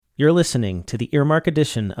You're listening to the Earmark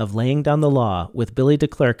edition of Laying Down the Law with Billy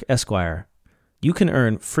DeClercq, Esquire. You can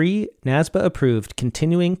earn free NASBA-approved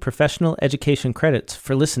continuing professional education credits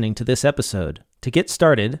for listening to this episode. To get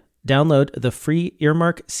started, download the free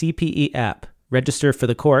Earmark CPE app, register for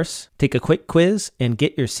the course, take a quick quiz, and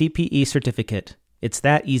get your CPE certificate. It's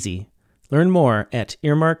that easy. Learn more at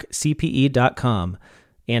earmarkcpe.com.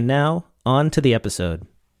 And now, on to the episode.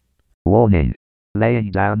 Warning.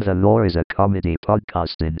 Laying Down the Law is a comedy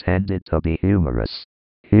podcast intended to be humorous.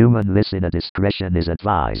 Human listener discretion is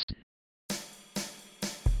advised.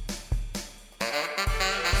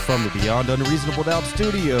 From the Beyond Unreasonable Doubt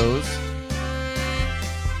Studios,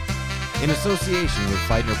 in association with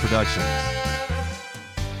Feitner Productions,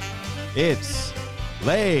 it's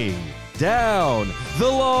Laying Down the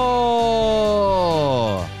Law!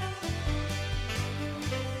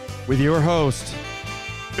 With your host,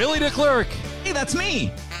 Billy DeClercq. Hey, that's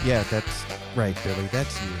me. Yeah, that's right, Billy.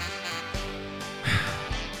 That's you.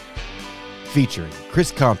 Featuring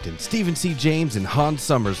Chris Compton, Stephen C. James, and Hans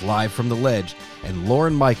Summers live from the ledge, and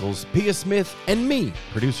Lauren Michaels, Pia Smith, and me,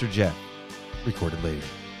 producer Jeff. Recorded later.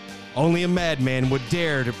 Only a madman would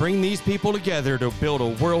dare to bring these people together to build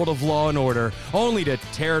a world of law and order, only to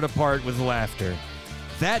tear it apart with laughter.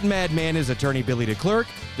 That madman is attorney Billy DeClercq.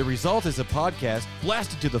 The result is a podcast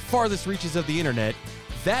blasted to the farthest reaches of the internet.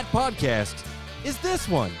 That podcast is this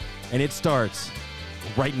one, and it starts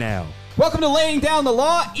right now. Welcome to Laying Down the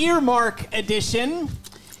Law, Earmark edition.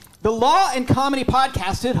 The law and comedy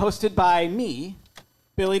podcast hosted by me,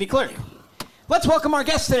 Billy DeClercq. Let's welcome our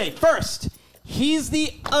guest today. First, he's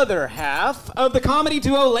the other half of the comedy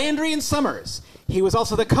duo Landry and Summers. He was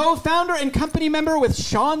also the co-founder and company member with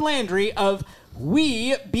Sean Landry of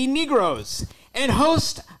We Be Negroes and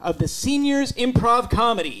host of the Seniors Improv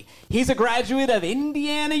Comedy. He's a graduate of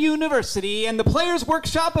Indiana University and the Players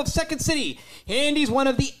Workshop of Second City, and he's one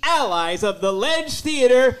of the allies of the Ledge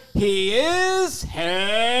Theater. He is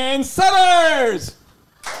Hans Summers!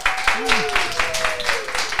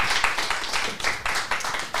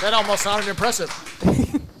 That almost sounded impressive.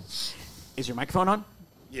 Is your microphone on?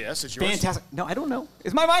 Yes, it's yours. Fantastic. No, I don't know.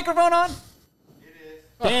 Is my microphone on? It is.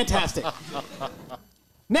 Fantastic.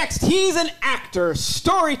 Next, he's an actor,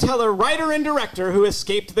 storyteller, writer, and director who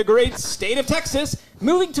escaped the great state of Texas,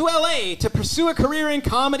 moving to LA to pursue a career in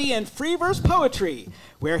comedy and free verse poetry,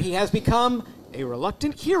 where he has become a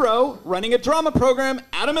reluctant hero running a drama program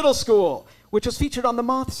at a middle school, which was featured on the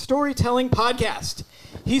Moth Storytelling podcast.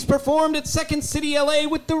 He's performed at Second City, LA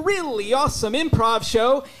with the Really Awesome Improv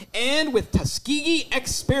Show and with Tuskegee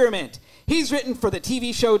Experiment. He's written for the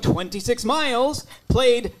TV show 26 Miles,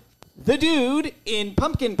 played the Dude in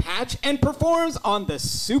Pumpkin Patch, and performs on the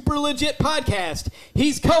Super Legit podcast.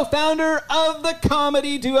 He's co-founder of the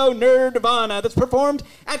comedy duo Nerdvana that's performed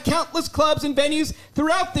at countless clubs and venues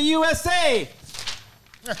throughout the USA.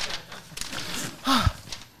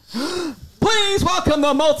 Please welcome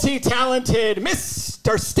the multi-talented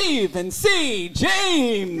Mr. Stephen C.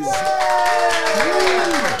 James.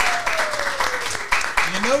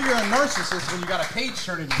 You know you're a narcissist when you got a page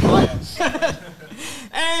turned in your bio.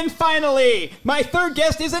 And finally, my third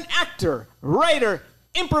guest is an actor, writer,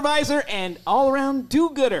 improviser, and all-around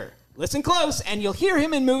do-gooder. Listen close, and you'll hear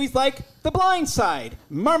him in movies like The Blind Side,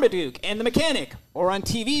 Marmaduke, and The Mechanic, or on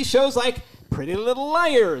TV shows like Pretty Little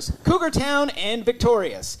Liars, Cougar Town, and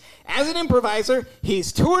Victorious. As an improviser,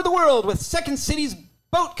 he's toured the world with Second City's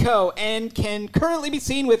Boat Co. and can currently be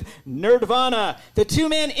seen with Nerdvana, the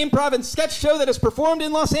two-man improv and sketch show that has performed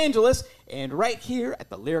in Los Angeles and right here at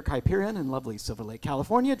the Lyric Hyperion in lovely Silver Lake,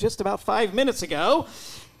 California, just about 5 minutes ago.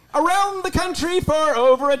 Around the country for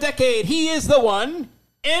over a decade, he is the one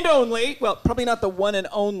and only, well, probably not the one and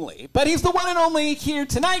only, but he's the one and only here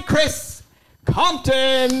tonight, Chris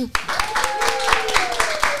Compton.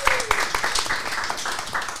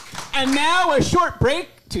 And now a short break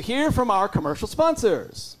to hear from our commercial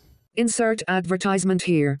sponsors. Insert advertisement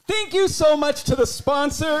here. Thank you so much to the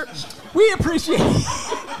sponsor. We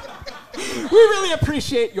really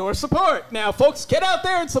appreciate your support. Now, folks, get out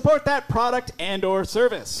there and support that product and or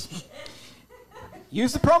service.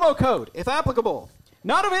 Use the promo code, if applicable.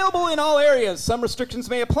 Not available in all areas. Some restrictions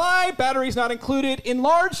may apply. Batteries not included.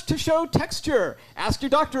 Enlarged to show texture. Ask your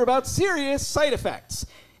doctor about serious side effects.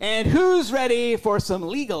 And who's ready for some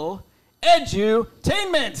legal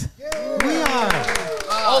edutainment? We are.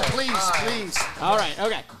 Oh, please. All right,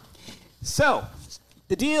 okay. So,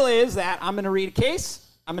 the deal is that I'm going to read a case.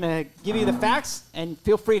 I'm going to give you the facts, and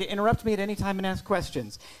feel free to interrupt me at any time and ask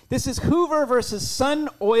questions. This is Hoover versus Sun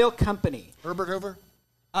Oil Company. Herbert Hoover?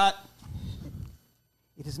 It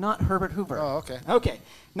is not Herbert Hoover. Oh, okay. Okay.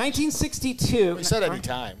 1962. You said any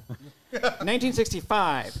time.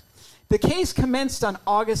 1965. The case commenced on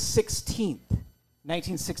August 16th,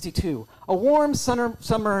 1962, a warm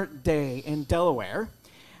summer day in Delaware,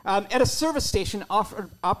 at a service station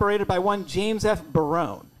operated by one James F.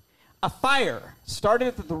 Barone. A fire started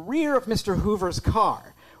at the rear of Mr. Hoover's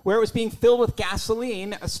car, where it was being filled with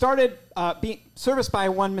gasoline, started being serviced by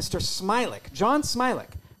one Mr. Smilik, John Smilik,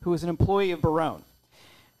 who was an employee of Barone.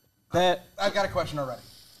 I've got a question already.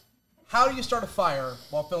 How do you start a fire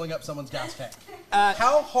while filling up someone's gas tank?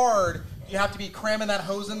 How hard do you have to be cramming that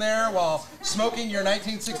hose in there while smoking your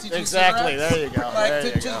 1962 Exactly, cigarettes? there you go. Like, There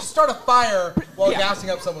you to go. start a fire while Yeah. gassing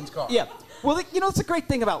up someone's car. Yeah. Well, it's a great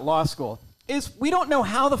thing about law school is we don't know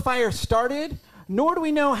how the fire started, nor do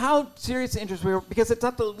we know how serious the injuries were, because it's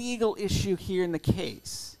not the legal issue here in the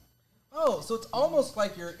case. Oh, so it's almost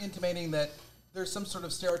like you're intimating that there's some sort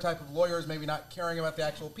of stereotype of lawyers maybe not caring about the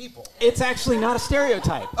actual people. It's actually not a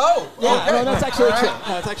stereotype. Oh, Yeah, okay. no, that's actually All true. right.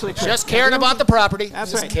 No, it's actually true. Just caring about the property.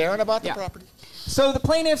 That's Just right. caring about the Yeah. property. So the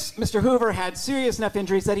plaintiffs, Mr. Hoover, had serious enough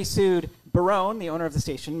injuries that he sued Barone, the owner of the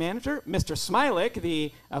station manager, Mr. Smilik,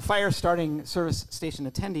 the fire-starting service station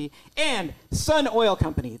attendee, and Sun Oil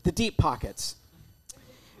Company, the Deep Pockets,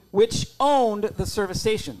 which owned the service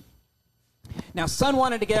station. Now, Sun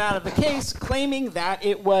wanted to get out of the case, claiming that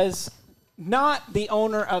it was not the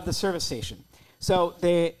owner of the service station. So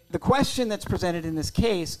the question that's presented in this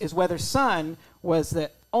case is whether Sun was the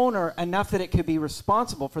owner enough that it could be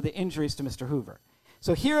responsible for the injuries to Mr. Hoover.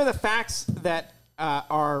 So here are the facts that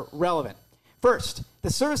are relevant. First, the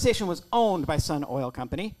service station was owned by Sun Oil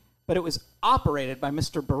Company, but it was operated by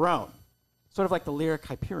Mr. Barone, sort of like the Lyric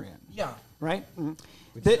Hyperion, Yeah. right? Mhm.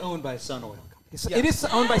 It's owned by Sun Oil. It is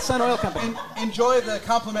owned by Sun Oil Company. Enjoy the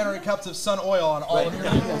complimentary cups of Sun Oil on all of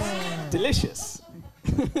your Delicious.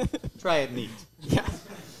 Try it neat. Yeah.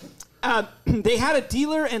 They had a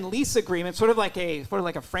dealer and lease agreement, sort of like a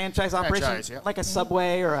franchise operation, Franchise, yeah. like a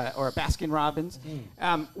Subway or a Baskin Robbins,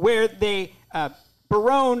 where they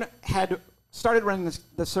Barone had started running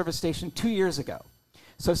the service station 2 years ago.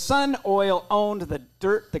 So Sun Oil owned the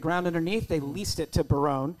dirt, the ground underneath. They leased it to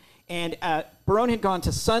Barone, and Barone had gone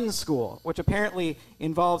to Sun School, which apparently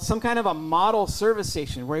involved some kind of a model service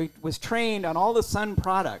station where he was trained on all the Sun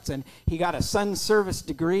products, and he got a Sun service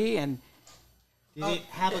degree and. Did it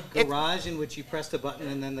have a garage in which you pressed a button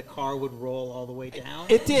and then the car would roll all the way down?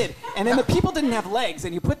 It did, and then the people didn't have legs,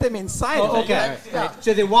 and you put them inside of it. Okay. Right.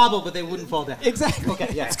 So they wobble, but they wouldn't fall down. Exactly. Okay,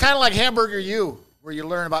 yeah. It's kind of like Hamburger U, where you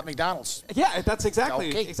learn about McDonald's. Yeah, that's exactly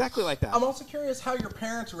Okay. exactly like that. I'm also curious how your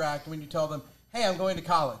parents react when you tell them, hey, I'm going to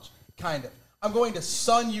college. Kind of. I'm going to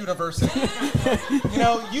Sun University. You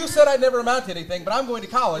know, you said I'd never amount to anything, but I'm going to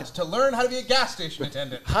college to learn how to be a gas station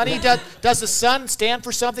attendant. Honey, does the Sun stand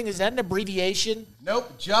for something? Is that an abbreviation?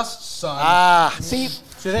 Nope, just Sun. See,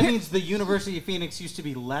 So that means the University of Phoenix used to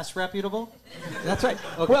be less reputable? that's right.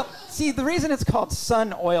 Well, see, the reason it's called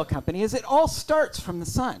Sun Oil Company is it all starts from the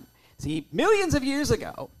sun. See, millions of years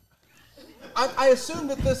ago. I assume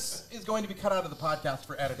that this is going to be cut out of the podcast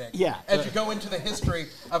for editing. Yeah. As you go into the history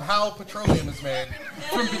of how petroleum is made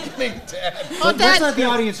from beginning to end. But let's let the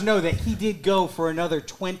audience know that he did go for another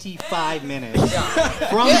 25 minutes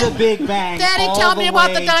from the Big Bang. Daddy, all tell the me about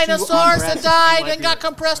way the to dinosaurs that undressed died Siberia. and got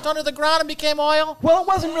compressed under the ground and became oil. Well, it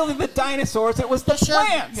wasn't really the dinosaurs; it was the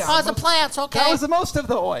plants. Oh, it's the plants, okay. That was the most of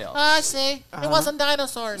the oil. I see. It wasn't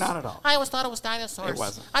dinosaurs. Not at all. I always thought it was dinosaurs. It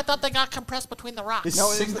wasn't. I thought they got compressed between the rocks. No, it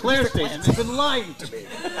was Sinclair the Station. plants. You've been lying to me.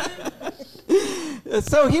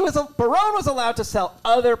 So Barone was allowed to sell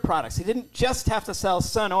other products. He didn't just have to sell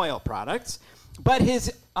Sun Oil products, but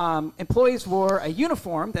his employees wore a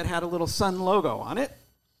uniform that had a little Sun logo on it.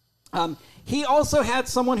 He also had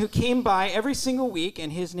someone who came by every single week,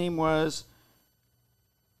 and his name was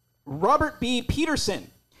Robert B. Peterson,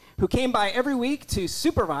 who came by every week to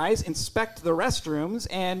supervise, inspect the restrooms,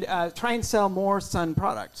 and try and sell more Sun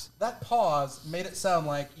products. That pause made it sound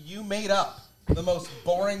like you made up the most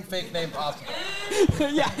boring fake name possible.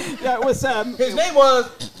 Yeah, it was. His name was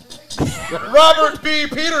Robert B.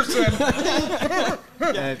 Peterson.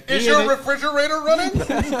 Is your refrigerator running?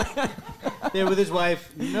 There with his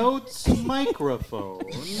wife, Notes Microphone.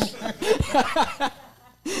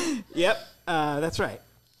 Yep, that's right.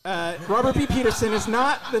 Robert B. Peterson is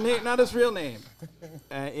not the name, not his real name.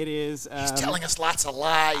 It is. He's telling us lots of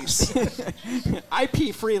lies.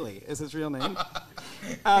 IP Freely is his real name.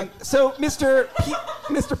 So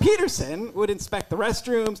Mr. Peterson would inspect the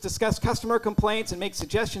restrooms, discuss customer complaints, and make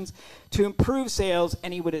suggestions to improve sales,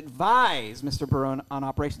 and he would advise Mr. Barone on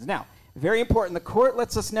operations. Now, very important, the court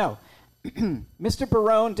lets us know Mr.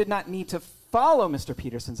 Barone did not need to follow Mr.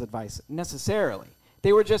 Peterson's advice necessarily.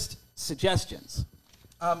 They were just suggestions.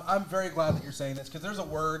 I'm very glad that you're saying this because there's a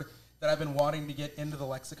word that I've been wanting to get into the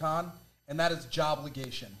lexicon, and that is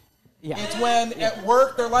jobligation. Yeah. It's when at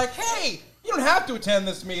work they're like, hey, you don't have to attend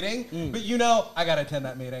this meeting, but I got to attend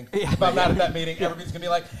that meeting. Yeah. If I'm not at that meeting, everybody's going to be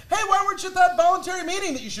like, hey, why weren't you at that voluntary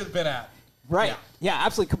meeting that you should have been at? Right. Yeah,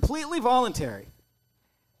 absolutely. Completely voluntary.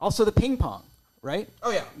 Also the ping pong, right? Oh,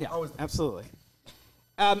 yeah. Yeah, Always. absolutely.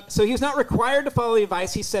 So he was not required to follow the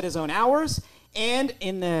advice. He set his own hours, and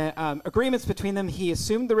in the agreements between them, he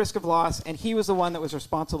assumed the risk of loss, and he was the one that was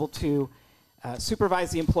responsible to supervise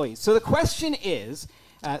the employees. So the question is,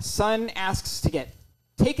 Sun asks to get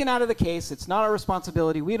taken out of the case. It's not our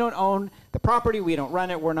responsibility. We don't own the property. We don't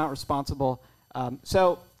run it. We're not responsible.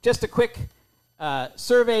 So just a quick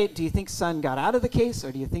survey. Do you think Sun got out of the case,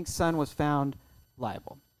 or do you think Sun was found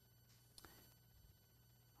liable?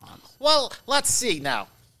 Well, let's see now.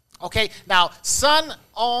 Okay, now, Sun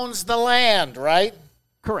owns the land, right?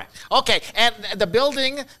 Correct. Okay, and the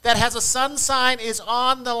building that has a Sun sign is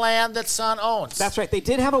on the land that Sun owns. That's right. They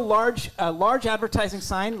did have a large advertising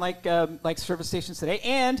sign like service stations today,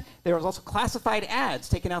 and there was also classified ads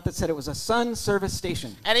taken out that said it was a Sun service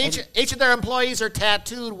station. And each of their employees are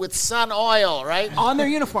tattooed with Sun Oil, right? On their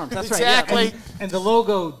uniforms. That's exactly. right. Yeah. And the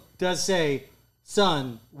logo does say,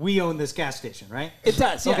 Sun, we own this gas station, right? It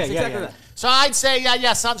does. Yes, Okay, yeah, exactly yeah. that. So I'd say,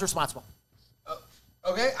 yeah, Sun's responsible.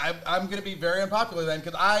 Okay, I'm going to be very unpopular then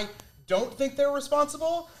because I don't think they're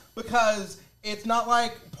responsible because it's not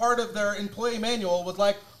like part of their employee manual was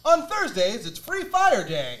like, on Thursdays, it's free fire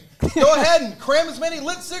day. Go ahead and cram as many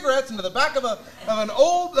lit cigarettes into the back of a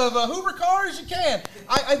Hoover car as you can.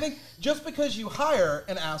 I think just because you hire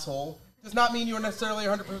an asshole does not mean you are necessarily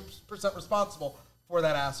 100% responsible for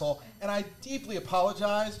that asshole. And I deeply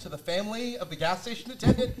apologize to the family of the gas station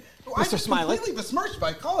attendant who I just completely besmirched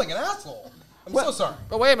by calling an asshole. I'm so sorry.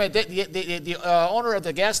 But wait a minute, the owner of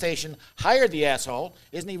the gas station hired the asshole.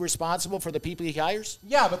 Isn't he responsible for the people he hires?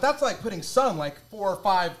 Yeah, but that's like putting Sun like 4 or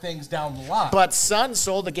 5 things down the line. But Sun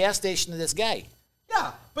sold the gas station to this guy.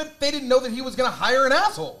 Yeah, but they didn't know that he was going to hire an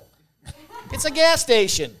asshole. It's a gas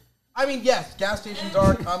station. I mean, yes, gas stations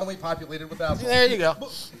are commonly populated with assholes. There you go.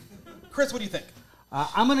 But, Chris, what do you think?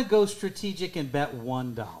 I'm going to go strategic and bet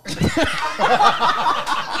 $1.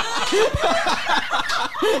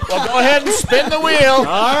 Well, go ahead and spin the wheel. All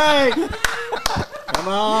right. Come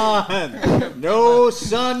on. No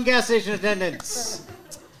Sun gas station attendants.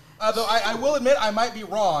 Though I will admit I might be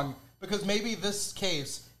wrong because maybe this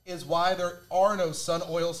case is why there are no Sun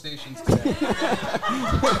oil stations today.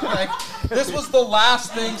 Like, this was the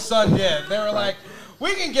last thing Sun did. They were like,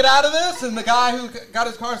 we can get out of this. And the guy who got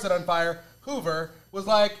his car set on fire, Hoover, was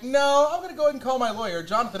like, no, I'm going to go ahead and call my lawyer,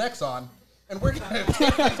 Jonathan Exxon, and we're going to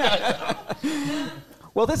take these guys out.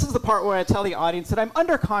 Well, this is the part where I tell the audience that I'm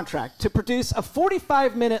under contract to produce a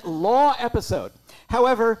 45-minute law episode.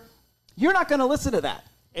 However, you're not going to listen to that.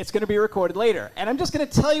 It's going to be recorded later, and I'm just going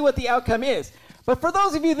to tell you what the outcome is. But for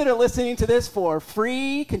those of you that are listening to this for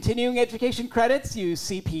free continuing education credits, you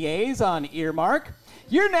CPAs on Earmark,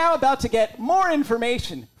 you're now about to get more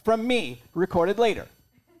information from me recorded later.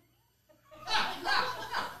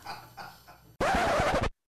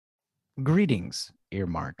 Greetings,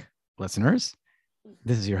 Earmark listeners.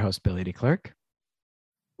 This is your host, Billy DeClerc.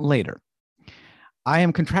 Later. I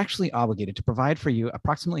am contractually obligated to provide for you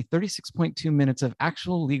approximately 36.2 minutes of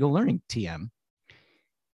actual legal learning, TM.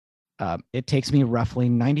 It takes me roughly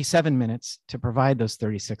 97 minutes to provide those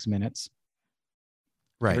 36 minutes.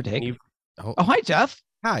 Right. Oh, hi, Jeff.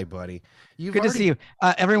 Hi, buddy. Good to see you.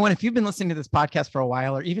 Everyone, if you've been listening to this podcast for a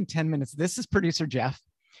while or even 10 minutes, this is Producer Jeff.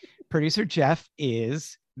 Producer Jeff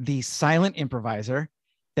is the silent improviser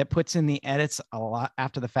that puts in the edits a lot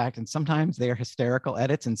after the fact. And sometimes they are hysterical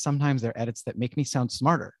edits, and sometimes they're edits that make me sound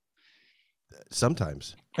smarter.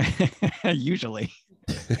 Sometimes. Usually.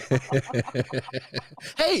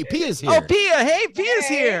 Hey, Pia's here. Oh, Pia. Hey, Pia's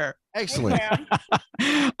here. Excellent.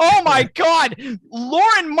 Oh, my God.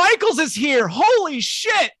 Lauren Michaels is here. Holy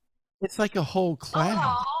shit. It's like a whole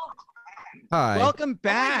cloud. Hi. Welcome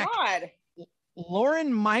back. Oh my God.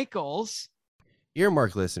 Lauren Michaels.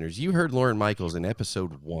 Earmark listeners, you heard Lauren Michaels in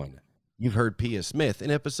episode 1. You've heard Pia Smith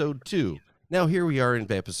in episode 2. Now here we are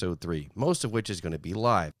in episode 3, most of which is going to be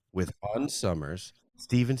live with Hans Summers,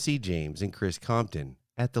 Stephen C. James, and Chris Compton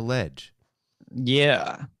at the Ledge.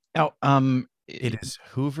 Yeah. Oh, it is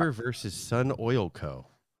Hoover versus Sun Oil Co.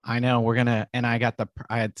 I know we're gonna, and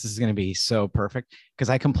this is gonna be so perfect because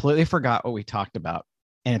I completely forgot what we talked about,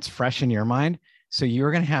 and it's fresh in your mind. So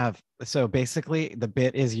you're gonna have. So basically, the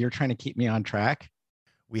bit is you're trying to keep me on track.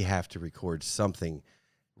 We have to record something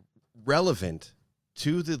relevant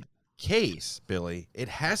to the case, Billy. It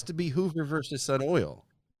has to be Hoover versus Sun Oil.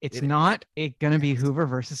 It's not going to be Hoover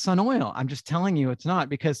versus Sun Oil. I'm just telling you it's not,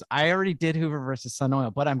 because I already did Hoover versus Sun Oil,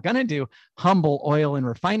 but I'm going to do Humble Oil and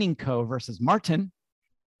Refining Co. versus Martin.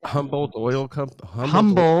 Humboldt Oil Company.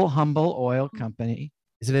 Humble Oil Company.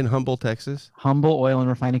 Is it in Humboldt, Texas? Humble Oil and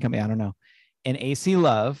Refining Company. I don't know. And AC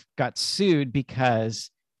Love got sued because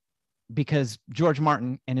George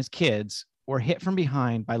Martin and his kids were hit from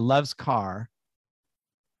behind by Love's car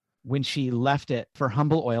when she left it for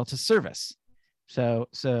Humble Oil to service. So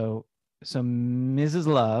Mrs.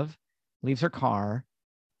 Love leaves her car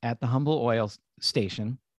at the Humble Oil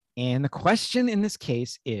station. And the question in this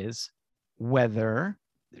case is whether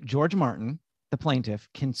George Martin, the plaintiff,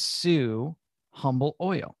 can sue Humble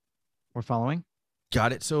Oil. We're following?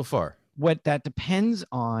 Got it so far. What that depends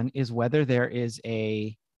on is whether there is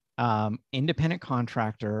a independent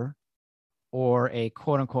contractor or a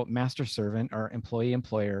quote unquote master servant or employee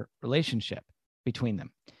employer relationship between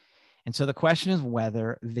them. And so the question is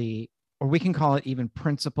whether or we can call it even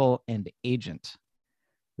principal and agent.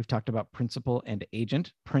 We've talked about principal and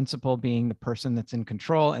agent, principal being the person that's in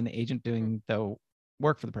control and the agent doing the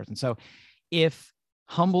work for the person. So if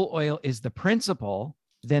Humble Oil is the principal,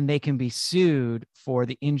 then they can be sued for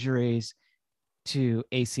the injuries to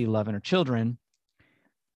AC Love and her children,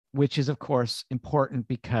 which is of course important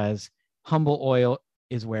because Humble Oil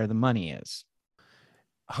is where the money is.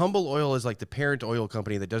 Humble Oil is like the parent oil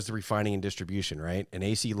company that does the refining and distribution, right? And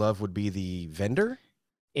AC Love would be the vendor?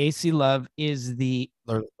 AC Love is the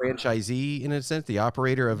franchisee, in a sense, the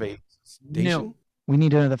operator of a station? No, we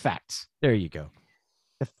need to know the facts. There you go.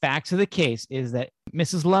 The facts of the case is that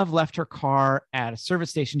Mrs. Love left her car at a service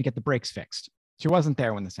station to get the brakes fixed. She wasn't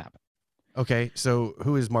there when this happened. Okay, so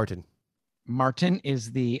who is Martin? Martin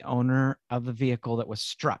is the owner of the vehicle that was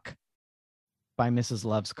struck by Mrs.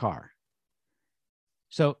 Love's car.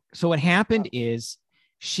 So what happened is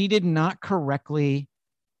she did not correctly,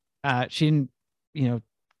 she didn't,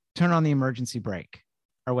 turn on the emergency brake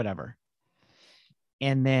or whatever.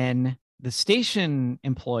 And then the station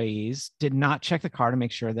employees did not check the car to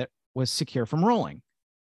make sure that it was secure from rolling.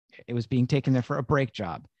 It was being taken there for a brake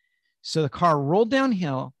job. So the car rolled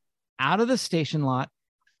downhill out of the station lot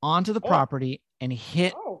onto the property and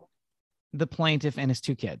hit the plaintiff and his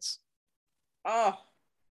two kids. Oh.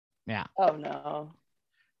 Yeah. Oh, no.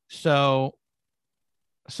 So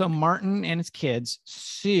Martin and his kids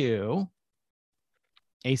sue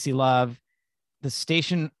AC Love, the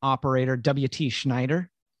station operator, W.T.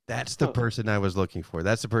 Schneider. That's the person I was looking for.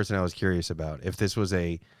 That's the person I was curious about. If this was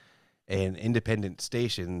an independent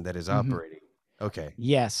station that is operating. Okay.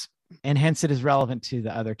 Yes. And hence it is relevant to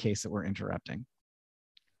the other case that we're interrupting.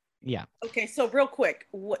 Yeah. Okay, so real quick,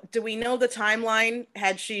 do we know the timeline?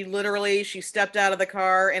 Had she stepped out of the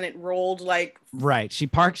car and it rolled like... Right. She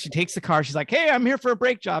parks, she takes the car. She's like, hey, I'm here for a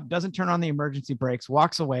brake job. Doesn't turn on the emergency brakes,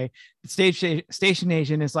 walks away. The station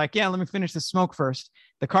agent is like, yeah, let me finish the smoke first.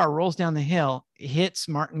 The car rolls down the hill, hits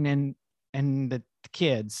Martin and the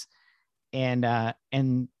kids. And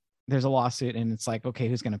there's a lawsuit and it's like, okay,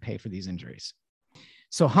 who's going to pay for these injuries?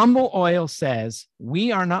 So Humble Oil says,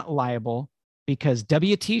 we are not liable because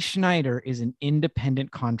W.T. Schneider is an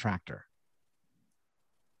independent contractor.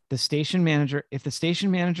 If the station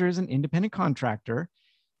manager is an independent contractor,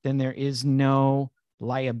 then there is no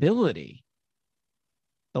liability.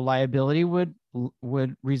 The liability would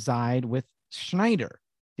reside with Schneider,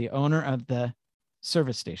 the owner of the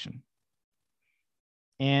service station,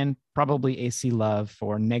 and probably AC Love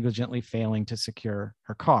for negligently failing to secure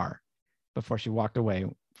her car before she walked away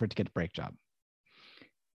for it to get a brake job.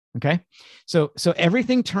 Okay, so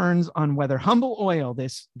everything turns on whether Humble Oil,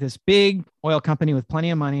 this big oil company with plenty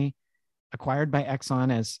of money, acquired by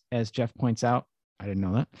Exxon, as Jeff points out, I didn't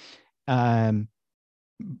know that,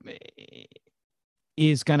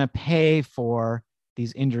 is going to pay for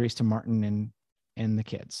these injuries to Martin and the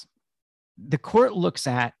kids. The court looks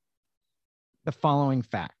at the following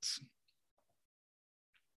facts.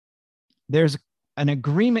 There's an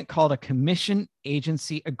agreement called a commission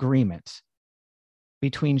agency agreement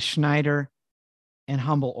between Schneider and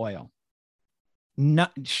Humble Oil.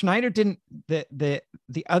 Schneider didn't, the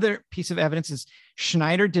other piece of evidence is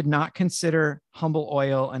Schneider did not consider Humble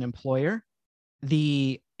Oil an employer.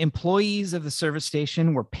 The employees of the service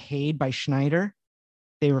station were paid by Schneider.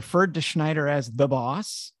 They referred to Schneider as the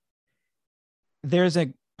boss. There's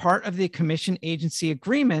a part of the commission agency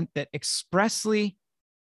agreement that expressly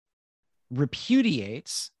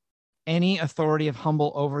repudiates any authority of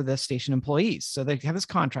Humble over the station employees. So they have this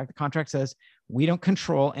contract. The contract says, we don't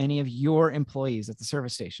control any of your employees at the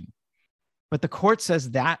service station. But the court says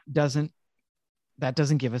that doesn't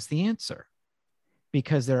give us the answer,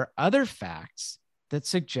 because there are other facts that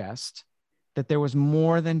suggest that there was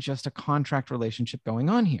more than just a contract relationship going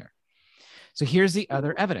on here. So here's the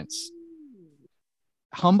other evidence.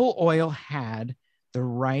 Humble Oil had the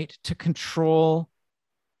right to control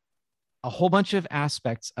a whole bunch of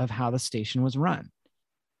aspects of how the station was run.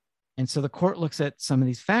 And so the court looks at some of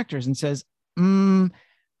these factors and says,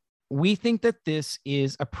 we think that this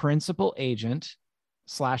is a principal agent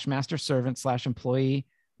 / master servant / employee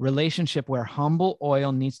relationship where Humble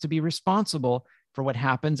Oil needs to be responsible for what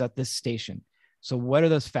happens at this station. So what are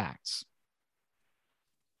those facts?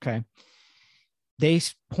 Okay. They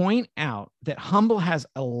point out that Humble has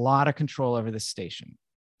a lot of control over this station.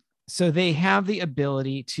 So they have the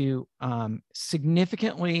ability to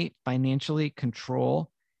significantly financially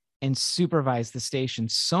control and supervise the station,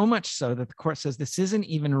 so much so that the court says this isn't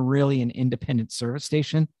even really an independent service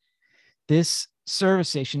station. This service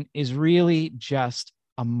station is really just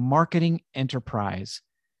a marketing enterprise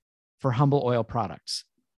for Humble Oil products.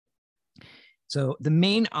 So the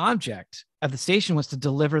main object of the station was to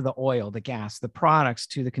deliver the oil, the gas, the products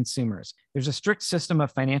to the consumers. There's a strict system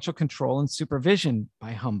of financial control and supervision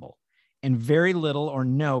by Humble, and very little or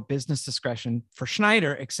no business discretion for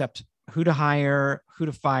Schneider, except who to hire, who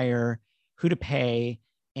to fire, who to pay,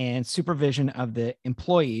 and supervision of the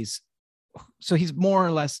employees. So he's more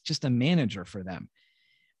or less just a manager for them.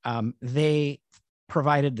 They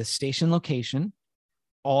provided the station location,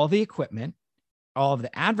 all the equipment, all of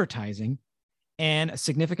the advertising, and a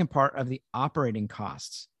significant part of the operating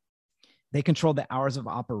costs. They controlled the hours of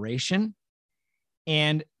operation,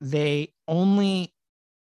 and they only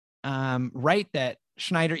right that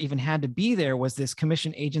Schneider even had to be there was this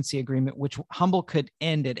commission agency agreement, which Humble could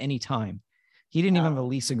end at any time. He didn't even have a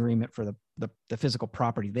lease agreement for the physical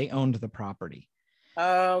property. They owned the property.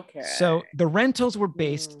 Okay. So the rentals were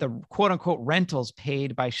based, the quote unquote rentals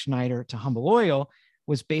paid by Schneider to Humble Oil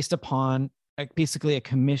was based upon basically a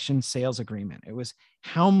commission sales agreement. It was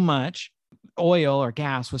how much oil or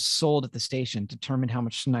gas was sold at the station determined how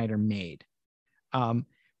much Schneider made.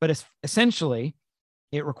 But essentially,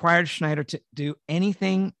 it required Schneider to do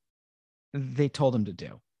anything they told him to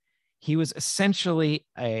do. He was essentially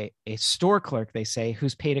a store clerk, they say,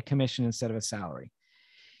 who's paid a commission instead of a salary.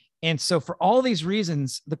 And so for all these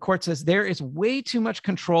reasons, the court says there is way too much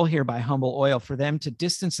control here by Humble Oil for them to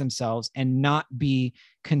distance themselves and not be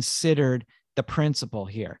considered the principal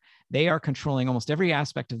here. They are controlling almost every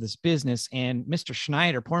aspect of this business. And Mr.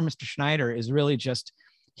 Schneider, poor Mr. Schneider, is really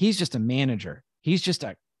he's just a manager. He's just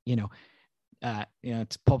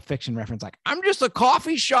it's Pulp Fiction reference, like, I'm just a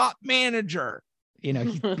coffee shop manager. He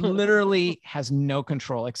literally has no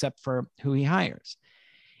control except for who he hires.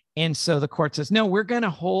 And so the court says, no, we're going to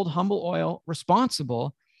hold Humble Oil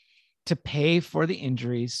responsible to pay for the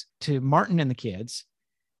injuries to Martin and the kids,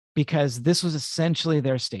 because this was essentially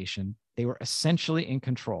their station. They were essentially in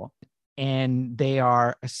control, and they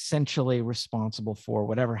are essentially responsible for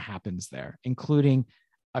whatever happens there, including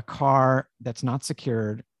a car that's not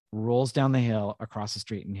secured rolls down the hill across the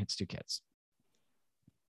street and hits 2 kids.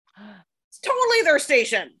 It's totally their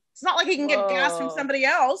station. It's not like he can get gas from somebody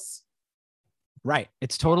else. Right.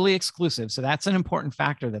 It's totally exclusive. So that's an important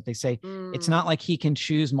factor that they say it's not like he can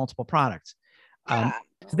choose multiple products. So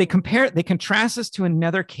they contrast this to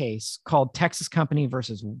another case called Texas Company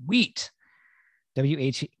versus Wheat,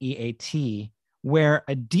 WHEAT, where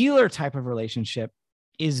a dealer type of relationship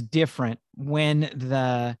is different when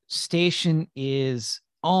the station is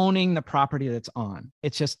owning the property that's on.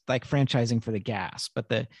 It's just like franchising for the gas, but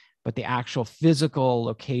the actual physical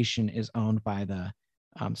location is owned by the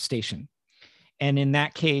station. And in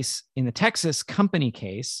that case, in the Texas Company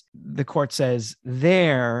case, the court says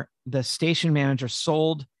there, the station manager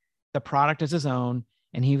sold the product as his own,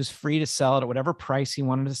 and he was free to sell it at whatever price he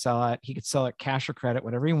wanted to sell it. He could sell it cash or credit,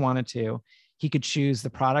 whatever he wanted to. He could choose the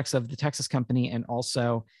products of the Texas Company and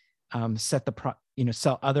also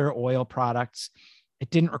sell other oil products. It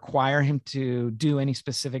didn't require him to do any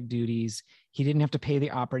specific duties. He didn't have to pay the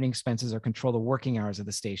operating expenses or control the working hours of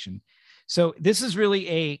the station. So this is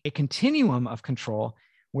really a continuum of control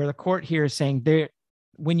where the court here is saying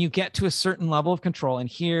when you get to a certain level of control, and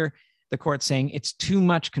here the court's saying it's too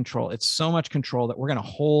much control. It's so much control that we're going to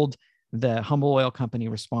hold the Humble Oil Company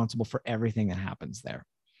responsible for everything that happens there.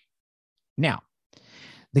 Now,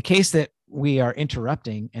 the case that we are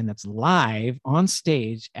interrupting and that's live on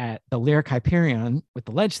stage at the Lyric Hyperion with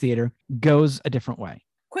the Ledge Theater goes a different way.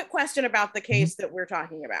 Quick question about the case that we're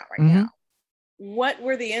talking about right now. What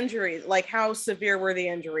were the injuries? Like, how severe were the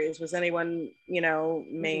injuries? Was anyone,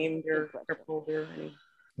 maimed or crippled or anything?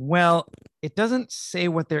 Well, it doesn't say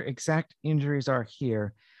what their exact injuries are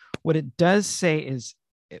here. What it does say is,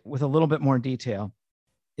 with a little bit more detail,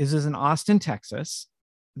 is in Austin, Texas.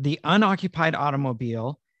 The unoccupied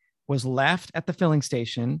automobile was left at the filling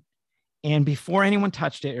station, and before anyone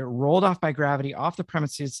touched it, it rolled off by gravity off the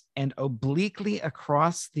premises and obliquely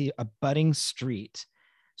across the abutting street,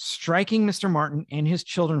 striking Mr. Martin and his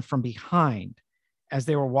children from behind as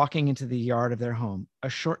they were walking into the yard of their home, a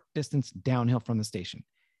short distance downhill from the station.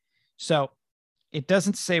 So it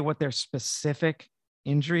doesn't say what their specific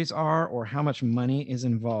injuries are or how much money is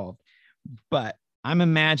involved, but I'm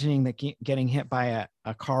imagining that getting hit by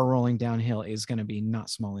a car rolling downhill is going to be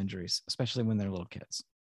not small injuries, especially when they're little kids.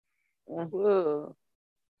 Ooh.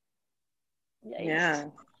 Yeah.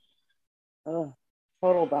 Oh,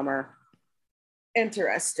 total bummer.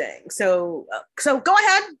 Interesting. So go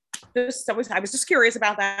ahead. I was just curious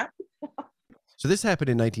about that. So this happened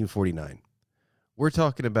in 1949. We're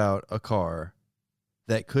talking about a car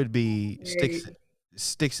that could be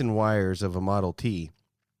sticks and wires of a Model T,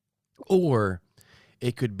 or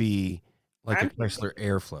it could be like a Chrysler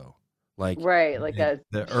Airflow, like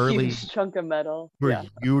the early huge chunk of metal.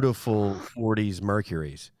 Beautiful 40s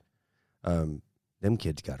Mercuries. Them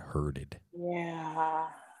kids got hurted. Yeah.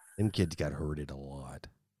 Them kids got hurted a lot.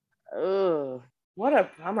 Oh, what a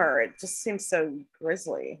bummer! It just seems so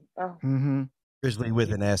grisly. Oh. Mm-hmm. Grizzly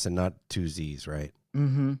with an S and not two Z's, right?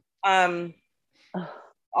 Mm-hmm.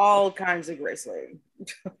 All kinds of grisly.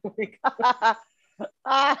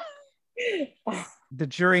 The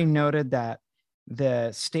jury noted that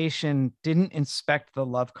the station didn't inspect the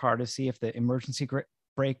Love car to see if the emergency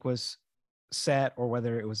brake was set or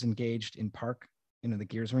whether it was engaged in park. The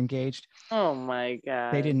gears were engaged. Oh my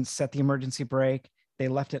God. They didn't set the emergency brake. They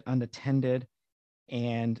left it unattended,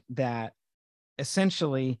 and that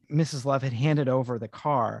essentially Mrs. Love had handed over the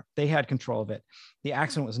car. They had control of it. The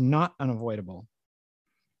accident was not unavoidable,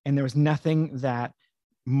 and there was nothing that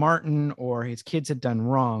Martin or his kids had done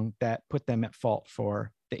wrong that put them at fault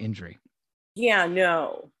for the injury. Yeah,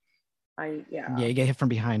 no. Yeah, you get hit from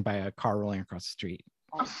behind by a car rolling across the street.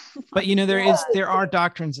 But there are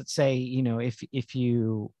doctrines that say, if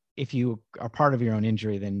you are part of your own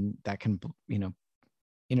injury, then that can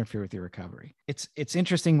interfere with your recovery. It's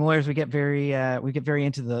interesting. Lawyers, we get very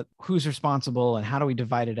into the who's responsible and how do we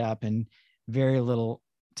divide it up, and very little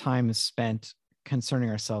time is spent concerning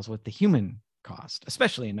ourselves with the human cost,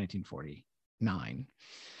 especially in 1949,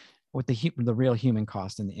 with the real human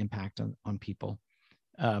cost and the impact on people.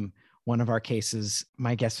 One of our cases,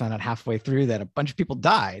 my guest found out halfway through that a bunch of people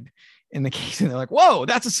died in the case, and they're like, "Whoa,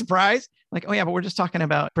 that's a surprise!" Like, "Oh yeah, but we're just talking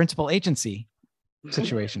about principal agency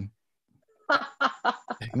situation."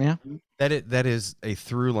 Yeah, that is a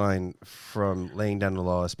through line from laying down the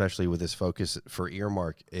law, especially with this focus for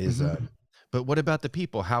Earmark. Is but what about the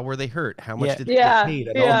people? How were they hurt? How much did they get paid?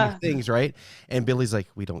 And all these things, right? And Billy's like,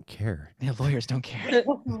 we don't care. Yeah, lawyers don't care.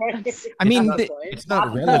 I mean, it's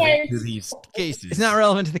not relevant to these cases. It's not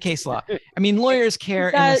relevant to the case law. I mean, lawyers care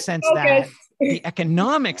in the sense that the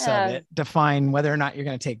economics of it define whether or not you're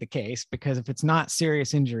going to take the case, because if it's not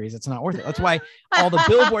serious injuries, it's not worth it. That's why all the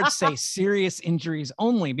billboards say serious injuries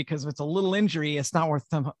only, because if it's a little injury, it's not worth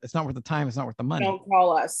the time. It's not worth the money. Don't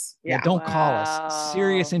call us. Yeah, don't call us.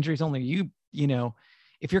 Serious injuries only.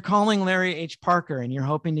 If you're calling Larry H. Parker and you're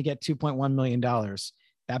hoping to get $2.1 million,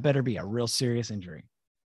 that better be a real serious injury.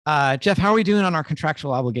 Jeff, how are we doing on our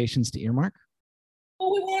contractual obligations to Earmark?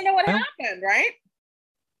 Well, we want to know what happened, right?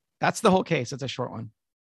 That's the whole case. It's a short one.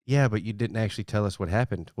 Yeah, but you didn't actually tell us what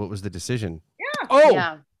happened. What was the decision? Yeah. Oh,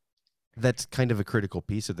 yeah. That's kind of a critical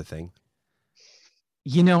piece of the thing.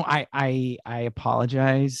 I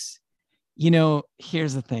apologize.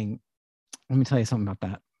 Here's the thing. Let me tell you something about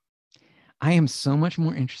that. I am so much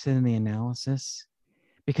more interested in the analysis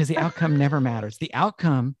because the outcome never matters. The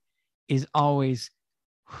outcome is always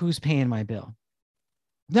who's paying my bill.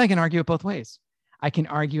 Then I can argue it both ways. I can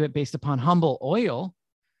argue it based upon Humble Oil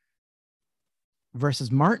versus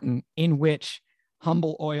Martin, in which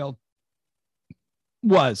Humble Oil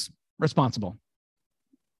was responsible.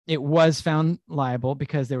 It was found liable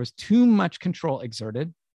because there was too much control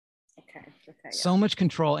exerted. Okay. So much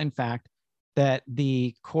control, in fact, that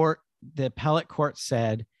the appellate court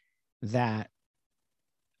said that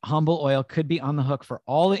Humble Oil could be on the hook for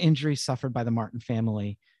all the injuries suffered by the Martin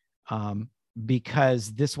family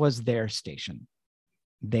because this was their station.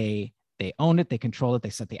 They owned it, they controlled it, they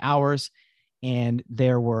set the hours, and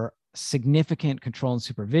there were significant control and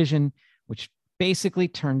supervision, which basically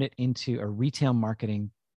turned it into a retail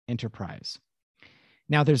marketing enterprise.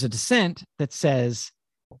 Now, there's a dissent that says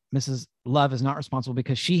Mrs. Love is not responsible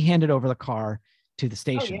because she handed over the car to the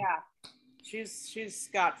station. Oh, yeah. She's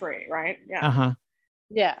scot-free, right? Yeah. Uh-huh.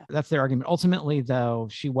 Yeah. That's their argument. Ultimately, though,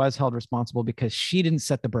 she was held responsible because she didn't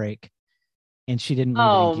set the brake and she didn't leave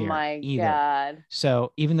Oh it in gear my either. God.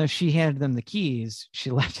 So even though she handed them the keys, she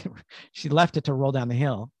left it to roll down the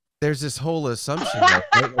hill. There's this whole assumption, though,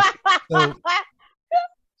 right? So,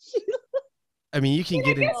 I mean, you can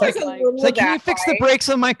get in. It's like, can you fix the brakes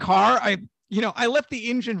on my car? I left the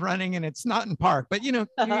engine running and it's not in park, but here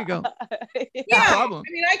you go. Yeah, problem.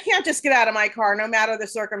 I mean, I can't just get out of my car, no matter the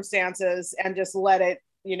circumstances, and just let it,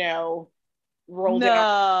 roll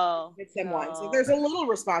down. Hit someone. So there's a little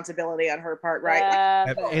responsibility on her part, right?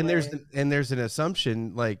 And there's an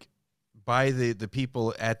assumption, like, by the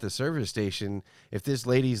people at the service station, if this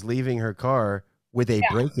lady's leaving her car with a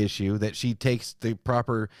brake issue, that she takes the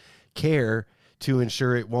proper care to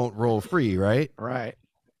ensure it won't roll free, right? Right.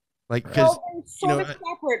 Like, because sort of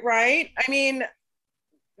separate, right? I mean,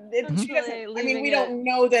 we don't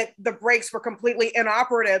know that the brakes were completely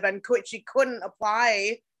inoperative and she couldn't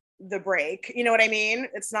apply the brake. You know what I mean?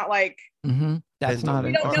 It's not like that's not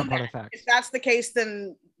we don't know part that. of facts. If that's the case,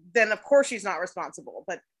 then of course she's not responsible.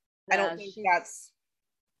 But I don't think that's.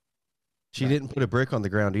 She didn't put a brick on the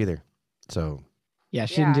ground either, so. Yeah,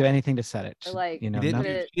 she didn't do anything to set it. Or like, she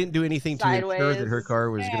didn't do anything to ensure that her car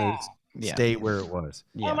was going to stay where it was.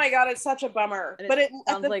 Oh my God, it's such a bummer. And but it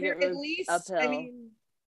at sounds like it was least, uphill. I mean,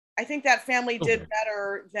 I think that family did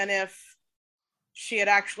better than if she had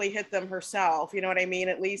actually hit them herself. You know what I mean?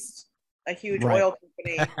 At least a huge oil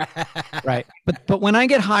company. Right. But when I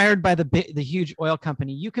get hired by the huge oil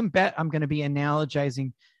company, you can bet I'm going to be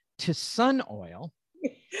analogizing to Sun Oil.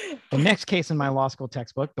 The next case in my law school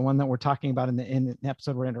textbook, the one that we're talking about in the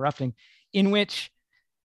episode we're interrupting, in which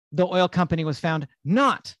the oil company was found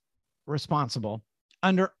not responsible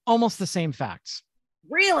under almost the same facts.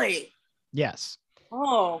 Really? Yes.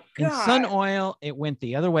 Oh, God. In Sun Oil, it went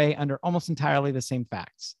the other way under almost entirely the same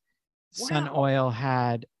facts. Wow. Sun Oil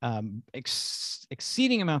had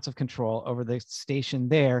exceeding amounts of control over the station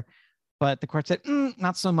there, but the court said,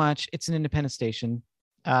 not so much. It's an independent station.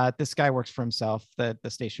 This guy works for himself, the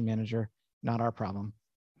station manager, not our problem.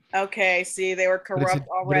 Okay, see, they were corrupt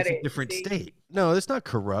already. It's a different state. No, it's not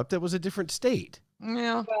corrupt. It was a different state.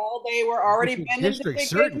 Yeah. Well, they were already bending the big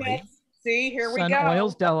business. See, here we go. Sun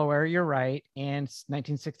Oil's Delaware, you're right, and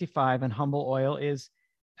 1965, and Humble Oil is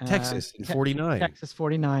Texas in 49. Texas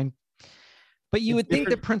 49. But you would think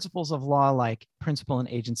that principles of law, like principle and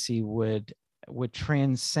agency, would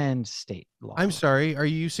transcend state law. I'm sorry. Are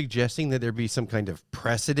you suggesting that there be some kind of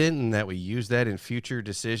precedent and that we use that in future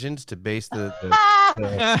decisions to base the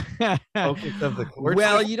focus of the court?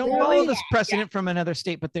 Well, you don't follow this precedent from another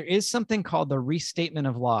state, but there is something called the Restatement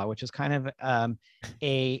of Law, which is kind of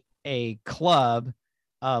a club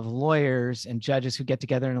of lawyers and judges who get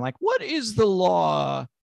together and like, what is the law,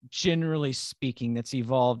 generally speaking, that's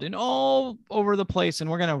evolved in all over the place, and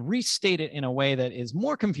we're going to restate it in a way that is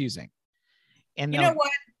more confusing. And you know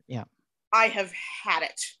what? Yeah. I have had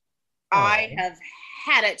it. I have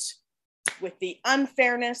had it with the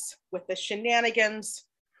unfairness, with the shenanigans,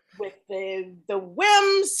 with the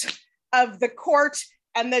whims of the court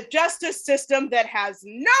and the justice system that has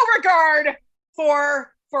no regard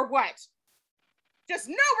for what? Just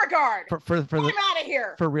no regard. For I'm out of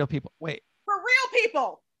here. For real people. Wait. For real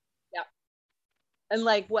people. Yep. And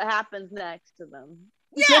like what happens next to them.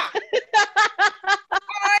 Yeah.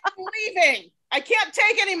 I'm leaving. I can't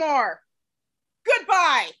take anymore.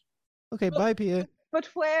 Goodbye. Okay, bye, Pia. But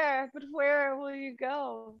where will you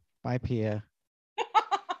go? Bye, Pia.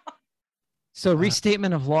 So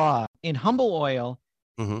restatement of law. In Humble Oil,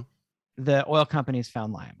 the oil company is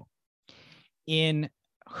found liable. In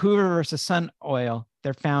Hoover versus Sun Oil,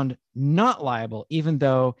 they're found not liable, even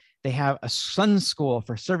though they have a Sun School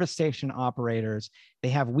for service station operators. They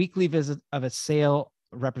have weekly visit of a sale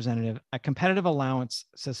representative, a competitive allowance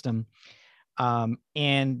system,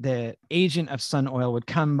 and the agent of Sun Oil would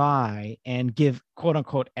come by and give quote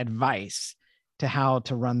unquote advice to how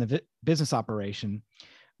to run the business operation.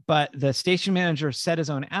 But the station manager set his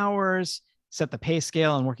own hours, set the pay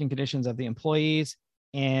scale and working conditions of the employees,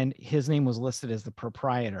 and his name was listed as the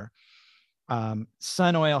proprietor.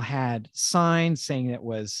 Sun Oil had signs saying it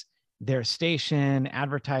was their station,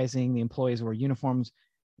 advertising. The employees wore uniforms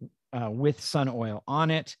with Sun Oil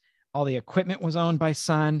on it. All the equipment was owned by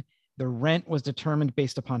Sun. The rent was determined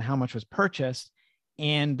based upon how much was purchased.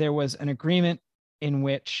 And there was an agreement in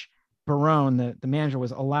which Barone, the manager,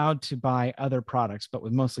 was allowed to buy other products, but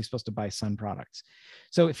was mostly supposed to buy Sun products.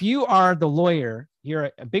 So if you are the lawyer,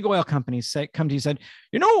 you're a big oil company, come to you and said,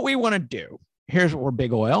 you know what we want to do? Here's what we're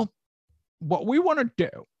Big Oil. What we want to do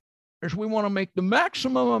is we want to make the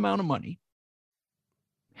maximum amount of money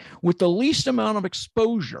with the least amount of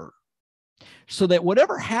exposure so that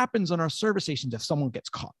whatever happens on our service stations, if someone gets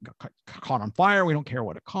caught on fire, we don't care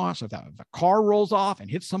what it costs. If the car rolls off and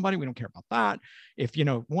hits somebody, we don't care about that. If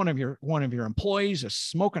one of your employees is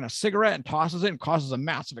smoking a cigarette and tosses it and causes a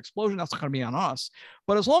massive explosion, that's not going to be on us.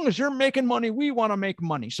 But as long as you're making money, we want to make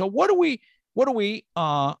money. So what do we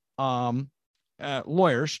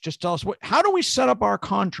lawyers, just tell us how do we set up our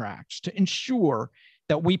contracts to ensure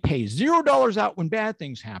that we pay $0 out when bad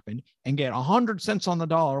things happen and get 100 cents on the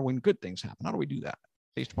dollar when good things happen? How do we do that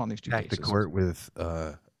based upon these two cases? Back to court with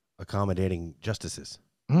accommodating justices.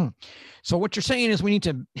 So what you're saying is we need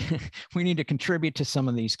to contribute to some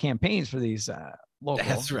of these campaigns for these local.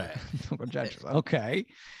 That's right. Local judges. Okay,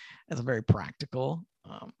 that's a very practical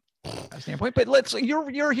standpoint. But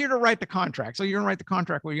you're here to write the contract. So you're gonna write the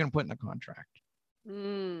contract. What are you gonna put in the contract?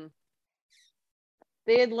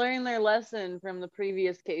 They had learned their lesson from the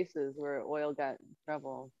previous cases where oil got in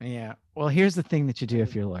trouble. Yeah. Well, here's the thing that you do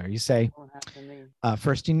if you're a lawyer. You say,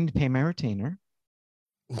 first you need to pay my retainer.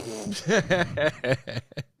 and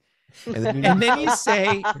then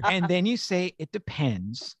you say it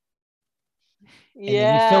depends. And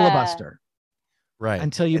then you filibuster. Right.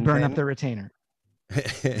 Until you burn up the retainer.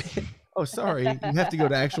 Oh, sorry. You have to go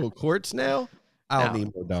to actual courts now? I'll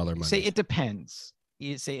need more dollar money. Say it depends.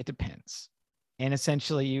 You say it depends. And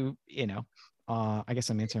essentially I guess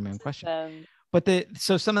I'm answering my own question. But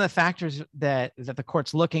so some of the factors that the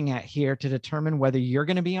court's looking at here to determine whether you're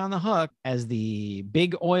going to be on the hook as the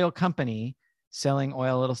big oil company selling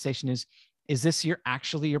oil at Little Station is this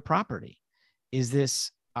actually your property?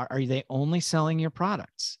 Are they only selling your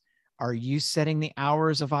products? Are you setting the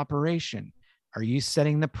hours of operation? Are you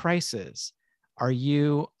setting the prices? Are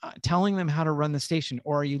you telling them how to run the station,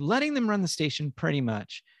 or are you letting them run the station pretty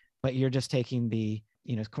much, but you're just taking the,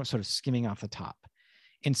 sort of skimming off the top?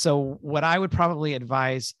 And so what I would probably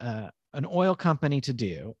advise an oil company to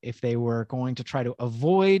do if they were going to try to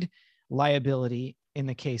avoid liability in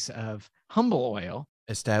the case of Humble Oil,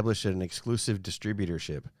 establish an exclusive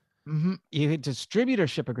distributorship. You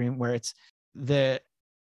distributorship agreement where it's the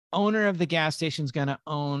owner of the gas station is going to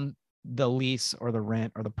own the lease or the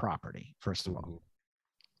rent or the property, first of all.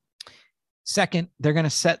 Second, they're going to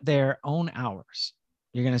set their own hours.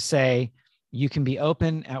 You're going to say you can be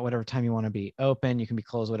open at whatever time you want to be open. You can be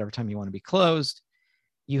closed whatever time you want to be closed.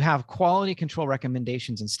 You have quality control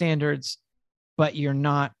recommendations and standards, but you're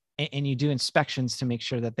not, and you do inspections to make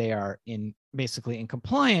sure that they are basically in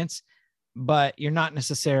compliance, but you're not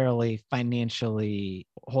necessarily financially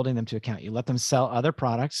holding them to account. You let them sell other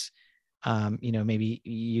products. Maybe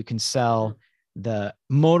you can sell the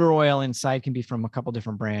motor oil inside can be from a couple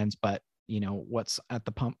different brands, but what's at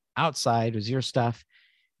the pump outside is your stuff.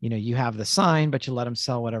 You have the sign, but you let them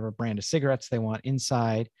sell whatever brand of cigarettes they want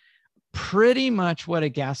inside. Pretty much what a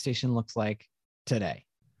gas station looks like today.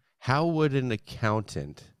 How would an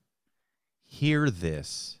accountant hear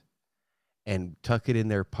this and tuck it in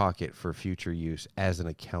their pocket for future use as an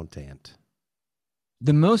accountant?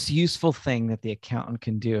 The most useful thing that the accountant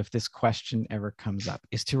can do if this question ever comes up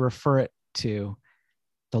is to refer it to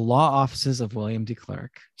the law offices of William D.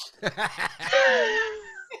 Clerk.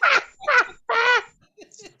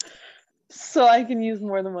 So I can use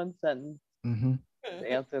more than one sentence to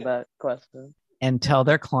answer that question. And tell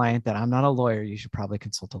their client that I'm not a lawyer. You should probably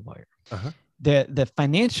consult a lawyer. The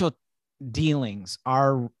financial dealings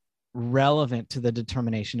are relevant to the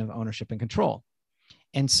determination of ownership and control.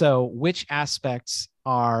 And so which aspects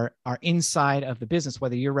are inside of the business,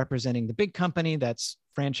 whether you're representing the big company that's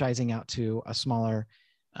franchising out to a smaller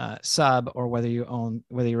sub, or whether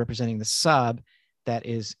you're representing the sub that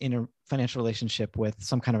is in a financial relationship with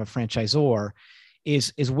some kind of a franchisor,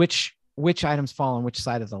 is which items fall on which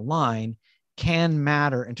side of the line can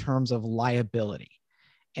matter in terms of liability.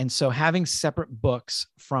 And so having separate books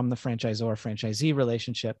from the franchisor-franchisee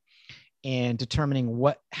relationship and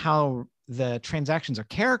determining how the transactions are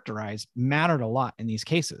characterized mattered a lot in these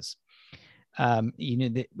cases.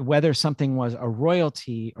 Whether something was a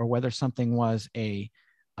royalty, or whether something was a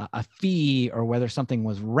fee, or whether something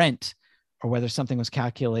was rent, or whether something was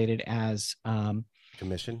calculated as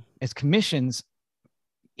commissions,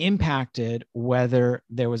 impacted whether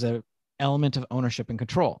there was an element of ownership and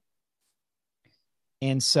control.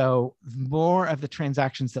 And so more of the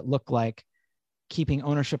transactions that look like keeping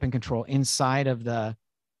ownership and control inside of the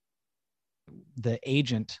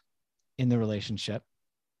agent in the relationship,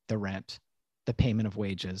 the rent, the payment of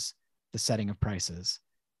wages, the setting of prices,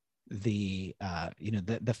 the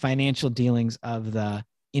financial dealings of the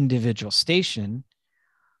individual station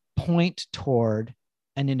point toward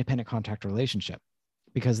an independent contractor relationship,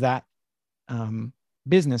 because that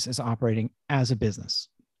business is operating as a business.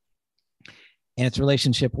 and its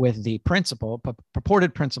relationship with the principal,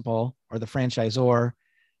 purported principal, or the franchisor,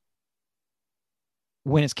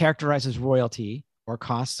 when it's characterized as royalty or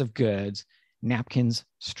costs of goods, napkins,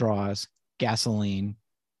 straws, gasoline,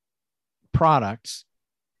 products,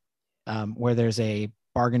 where there's a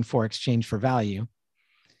bargain for exchange for value,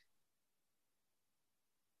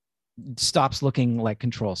 stops looking like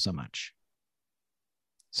control so much.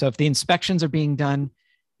 So if the inspections are being done,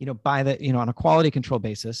 by the, on a quality control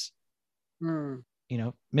basis,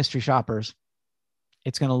 mystery shoppers,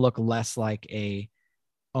 it's going to look less like a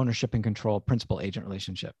ownership and control principal agent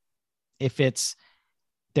relationship. If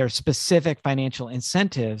there's specific financial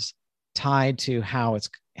incentives tied to how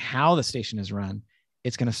the station is run,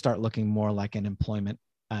 it's going to start looking more like an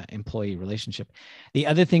employee relationship. The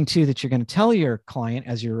other thing too that you're going to tell your client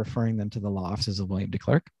as you're referring them to the law offices of William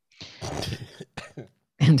DeClercq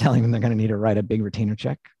and telling them they're going to need to write a big retainer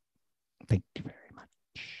check. Thank you very much.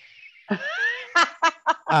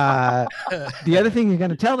 The other thing you're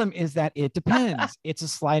going to tell them is that it depends. It's a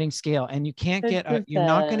sliding scale, and you can't you're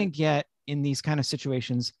not going to get in these kind of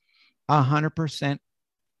situations 100%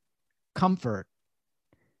 comfort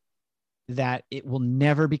that it will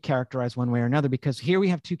never be characterized one way or another, because here we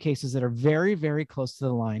have two cases that are very, very close to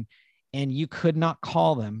the line, and you could not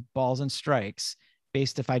call them balls and strikes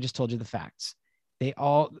based if I just told you the facts.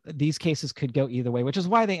 These cases could go either way, which is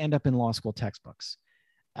why they end up in law school textbooks.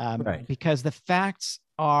 Right. Because the facts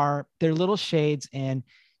they're little shades. And,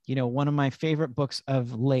 one of my favorite books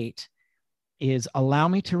of late is Allow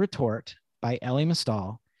Me to Retort by Elie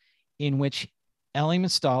Mystal, in which Elie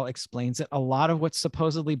Mystal explains that a lot of what's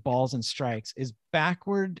supposedly balls and strikes is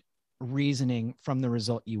backward reasoning from the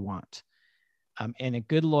result you want. And a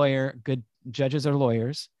good lawyer, good judges are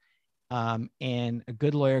lawyers, and a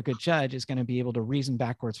good lawyer, good judge is going to be able to reason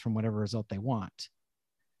backwards from whatever result they want.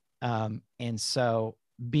 And so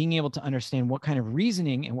being able to understand what kind of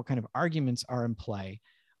reasoning and what kind of arguments are in play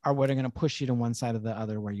are what are going to push you to one side or the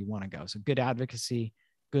other where you want to go. So good advocacy,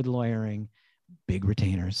 good lawyering, big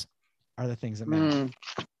retainers are the things that matter.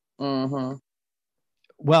 Mm-hmm.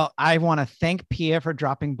 Well, I want to thank Pia for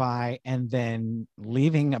dropping by and then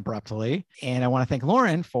leaving abruptly. And I want to thank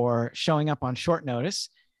Lauren for showing up on short notice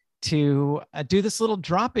to do this little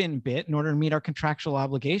drop-in bit in order to meet our contractual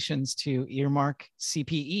obligations to earmark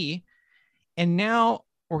CPE. And now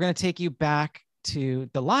we're going to take you back to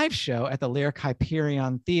the live show at the Lyric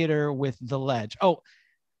Hyperion Theater with The Ledge. Oh,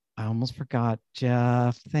 I almost forgot,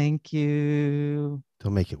 Jeff. Thank you.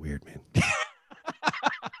 Don't make it weird, man.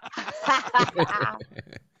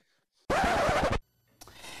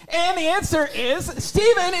 And the answer is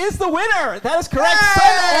Steven is the winner. That is correct.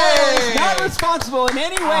 Sunday is not responsible in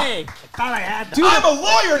any way. I thought I had that. I'm a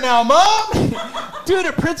lawyer now, Mom. Due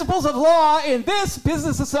to principles of law in this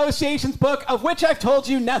business association's book, of which I've told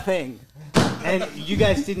you nothing. And you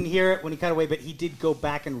guys didn't hear it when he cut away, but he did go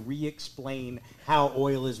back and re-explain how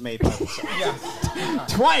oil is made by the sun.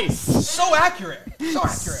 Yes. Twice. So accurate. So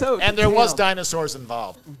accurate. And there was dinosaurs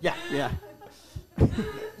involved. Yeah.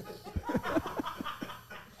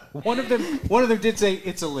 One of them did say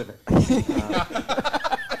it's a living.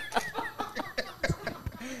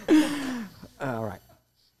 All right.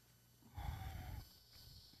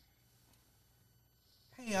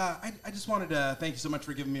 Hey, I just wanted to thank you so much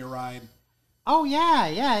for giving me a ride. Oh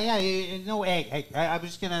yeah. No, hey, I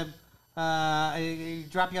was just gonna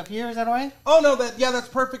drop you off here. Is that all right? Oh no, that's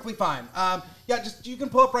perfectly fine. Just you can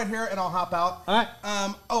pull up right here and I'll hop out. All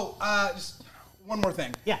right. Just one more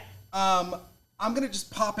thing. Yeah. I'm going to just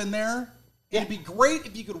pop in there. It'd be great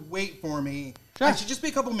if you could wait for me. Sure. It should just be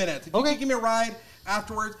a couple minutes. If you could give me a ride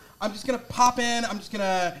afterwards, I'm just going to pop in. I'm just going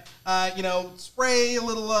to, spray a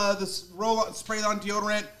little, spray on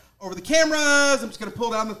deodorant over the cameras. I'm just going to pull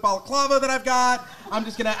down this balaclava that I've got. I'm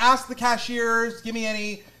just going to ask the cashiers, give me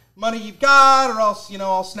any money you've got, or else,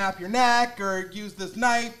 I'll snap your neck or use this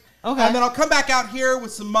knife. Okay. And then I'll come back out here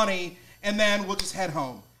with some money, and then we'll just head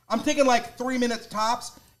home. I'm taking like 3 minutes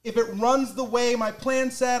tops. If it runs the way my plan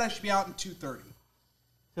said, I should be out in 2:30.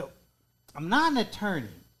 So, I'm not an attorney,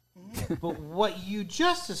 but what you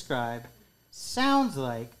just described sounds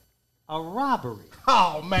like a robbery.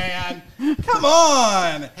 Oh, man. Come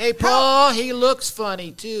on. Hey, Paul, he looks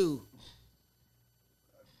funny, too.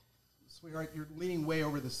 Sweetheart, you're leaning way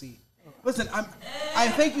over the seat. Listen, I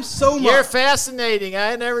thank you so much. You're fascinating. I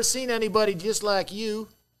had never seen anybody just like you.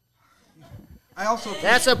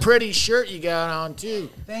 That's a pretty shirt you got on, too.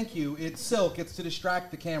 Thank you. It's silk. It's to distract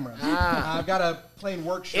the camera. I've got a plain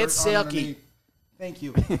work shirt It's on silky. underneath. Thank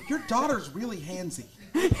you. Your daughter's really handsy.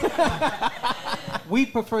 We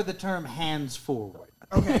prefer the term hands forward.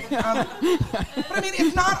 Okay. But I mean,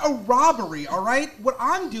 it's not a robbery, all right? What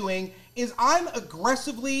I'm doing is I'm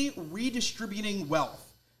aggressively redistributing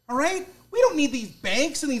wealth. All right? We don't need these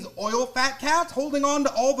banks and these oil fat cats holding on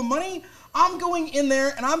to all the money. I'm going in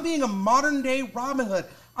there and I'm being a modern day Robin Hood.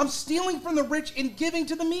 I'm stealing from the rich and giving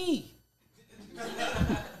to the me.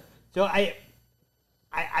 So I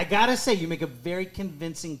gotta say, you make a very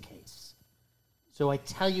convincing case. So I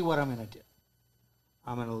tell you what I'm gonna do.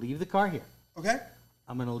 I'm gonna leave the car here. Okay?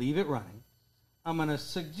 I'm gonna leave it running. I'm gonna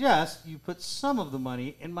suggest you put some of the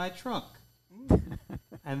money in my trunk.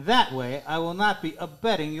 And that way, I will not be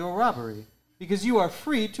abetting your robbery, because you are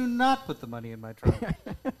free to not put the money in my trunk.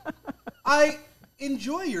 I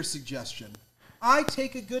enjoy your suggestion. I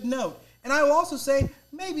take a good note. And I will also say,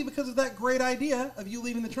 maybe because of that great idea of you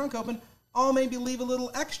leaving the trunk open, I'll maybe leave a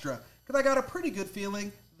little extra. Because I got a pretty good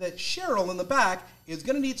feeling that Cheryl in the back is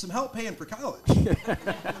going to need some help paying for college.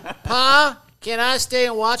 Pa, can I stay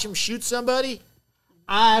and watch him shoot somebody?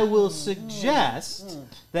 I will suggest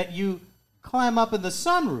that you climb up in the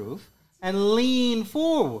sunroof and lean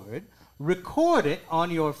forward, record it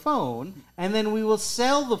on your phone, and then we will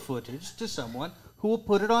sell the footage to someone who will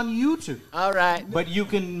put it on YouTube. All right. But you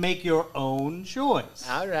can make your own choice.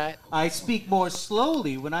 All right. I speak more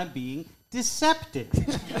slowly when I'm being deceptive.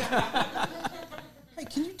 Hey,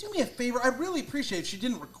 can you do me a favor? I really appreciate if she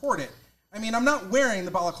didn't record it. I mean, I'm not wearing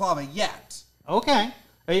the balaclava yet. Okay.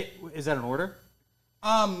 Hey, is that an order?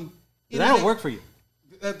 That don't work for you.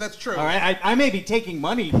 That's true. All right. I may be taking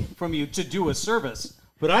money from you to do a service,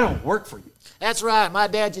 but I don't work for you. That's right. My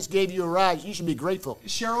dad just gave you a ride. You should be grateful.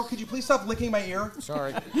 Cheryl, could you please stop licking my ear?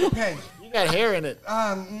 Sorry. Okay. You got hair in it.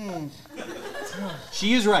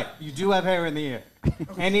 She is right. You do have hair in the ear.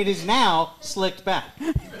 And it is now slicked back.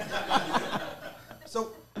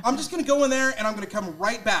 So I'm just going to go in there and I'm going to come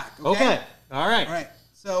right back. Okay. All right. All right.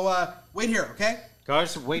 So wait here, okay?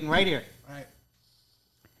 Car's waiting right here. All right.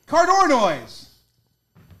 Car door noise.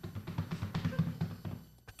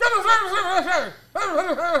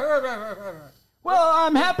 Well,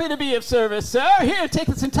 I'm happy to be of service, sir. Here, take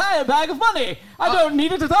this entire bag of money. I don't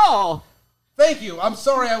need it at all. Thank you. I'm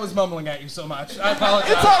sorry I was mumbling at you so much. I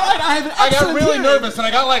apologize. It's all right. I got really nervous and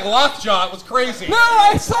I got like lockjaw. It was crazy. No,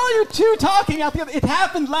 I saw you two talking out the other. It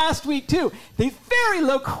happened last week too. These very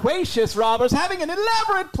loquacious robbers having an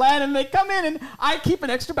elaborate plan, and they come in, and I keep an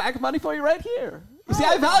extra bag of money for you right here. You see,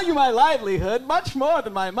 I value my livelihood much more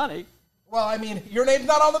than my money. Well, I mean, your name's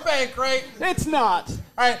not on the bank, right? It's not.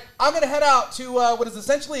 All right, I'm going to head out to what is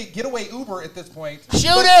essentially a getaway Uber at this point.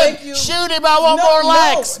 Shoot him! Shoot him! I want more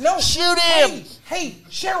likes! No, shoot him! Hey,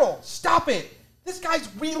 Cheryl, stop it! This guy's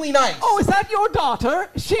really nice. Oh, is that your daughter?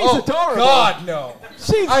 She's adorable. Oh, God, no.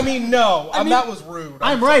 That was rude.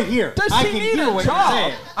 I'm right here. Does I she can need hear a what job? you're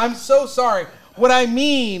saying. I'm so sorry. What I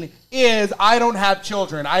mean is I don't have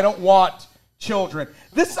children. I don't want children.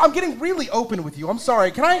 I'm getting really open with you. I'm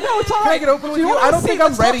sorry. Can I? No, it's all Can I right. get open with Do you you? wanna I don't see- think I'm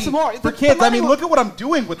let's talk ready some more. for The kids. I money mean, will- look at what I'm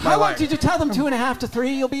doing with my How long life. did you tell them? 2.5 to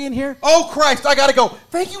 3. You'll be in here. Oh Christ! I gotta go.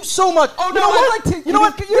 Thank you so much. Oh, you no, know I'd what? like to- You know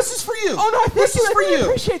what? This is for you. Oh, no, I thank this you. is I for really you.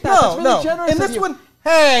 appreciate that. No, That's really no. generous And of this you. one,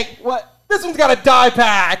 hey, What? This one's got a die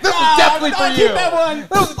pack. This one's definitely for I'll you. keep that one. This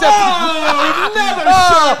was definitely. Another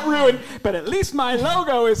sharp ruin. But at least my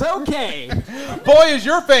logo is okay. Boy, is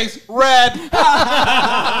your face red.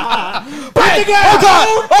 Hey, together. oh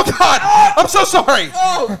God! Oh God! I'm so sorry.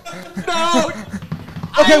 Oh, no.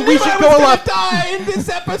 Okay, we should go a lot. Die in this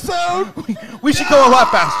episode. We should go a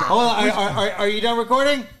lot faster. Hold on. Are you done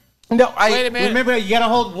recording? No, Wait a minute. Remember, you gotta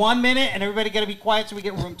hold 1 minute, and everybody gotta be quiet so we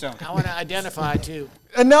get room tone. I want to identify, too.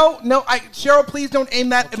 No, Cheryl, please don't aim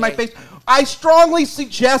that in my face. I strongly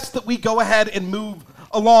suggest that we go ahead and move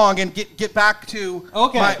along and get back to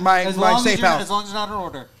my safe house. As long as it's not an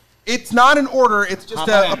order. It's not an order. It's just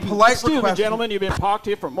a polite Excuse request. me, gentlemen. You've been parked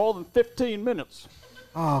here for more than 15 minutes.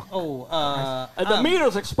 The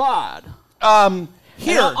meter's expired.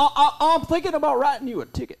 Here. And I'm thinking about writing you a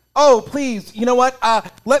ticket. Oh, please. You know what?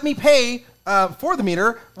 Let me pay for the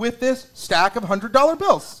meter with this stack of $100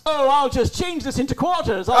 bills. Oh, I'll just change this into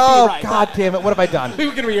quarters. I'll be right God back. damn it. What have I done? We're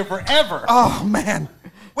gonna be here forever. Oh, man.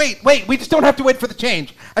 Wait. We just don't have to wait for the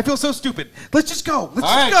change. I feel so stupid. Let's just go. Let's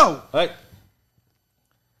just go. All right.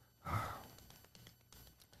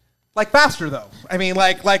 Like faster, though. I mean,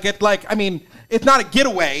 it's not a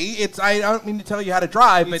getaway. I don't mean to tell you how to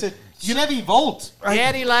drive, It's but a Chevy Volt.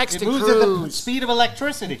 Daddy likes It to moves at the cruise. speed of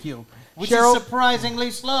electricity, which Cheryl- is surprisingly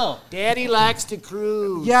slow. Daddy likes to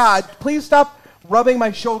cruise. yeah, please stop rubbing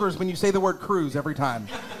my shoulders when you say the word cruise every time.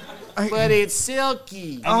 But it's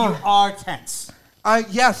silky. And you are tense.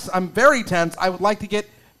 Yes, I'm very tense. I would like to get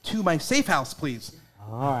to my safe house, please.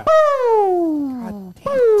 All right. God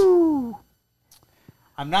damn it.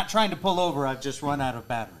 I'm not trying to pull over. I've just run out of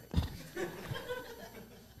battery.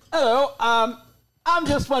 Hello, I'm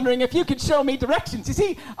just wondering if you could show me directions. You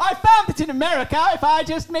see, I found that in America, if I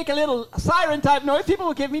just make a little siren-type noise, people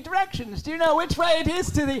will give me directions. Do you know which way it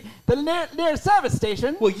is to the nearest service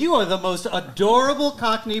station? Well, you are the most adorable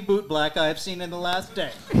Cockney bootblack I have seen in the last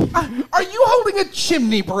day. Are you holding a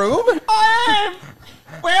chimney broom? I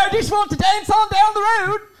am! Well, I just want to dance on down the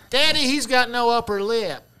road. Daddy, he's got no upper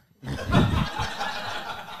lip.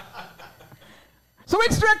 So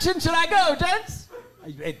which direction should I go, gents?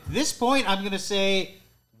 At this point, I'm going to say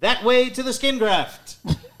that way to the skin graft.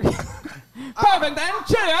 Perfect then.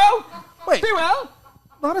 Cheerio. Wait. Be well.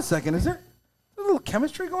 Not a second. Is there a little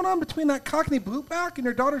chemistry going on between that Cockney bootback and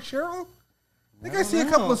your daughter Cheryl? I think I see a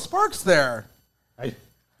couple of sparks there. I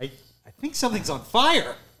think something's on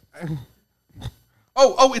fire.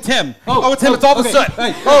 Oh, it's him. It's him. It's all the soot.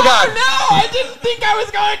 Hey. Oh, God. Oh, no, I didn't think I was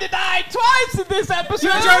going to die twice in this episode.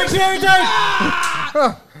 Your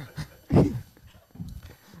turn.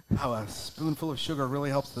 How a spoonful of sugar really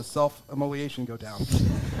helps the self-immolation go down.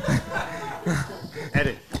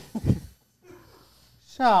 Edit.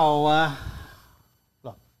 So,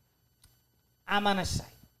 look, I'm going to say,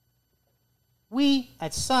 we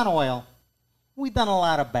at Sun Oil, we've done a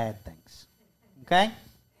lot of bad things, okay?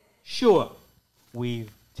 Sure,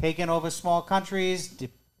 we've taken over small countries,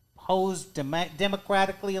 deposed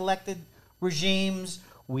democratically elected regimes,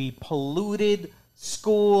 we polluted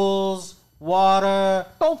schools, water.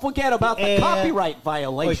 Don't forget about the copyright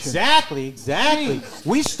violation. Exactly.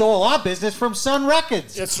 We stole our business from Sun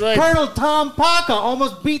Records. That's right. Colonel Tom Parker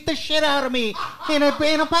almost beat the shit out of me in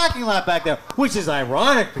a parking lot back there, which is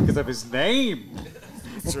ironic because of his name.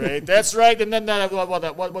 That's right. And then what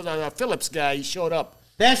was that Phillips guy? He showed up.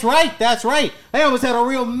 That's right. I almost had a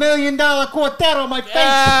real $1 million quartet on my face.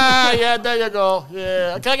 Yeah, there you go.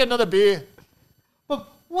 Yeah, can I get another beer? But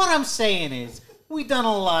what I'm saying is, we've done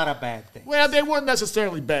a lot of bad things. Well, they weren't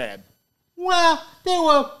necessarily bad. Well, they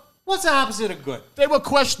were, what's the opposite of good? They were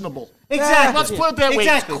questionable. Exactly. Let's put it that way.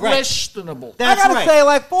 Exactly, right. Questionable. That's I gotta right. say,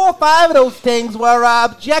 like 4 or 5 of those things were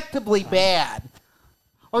objectively bad.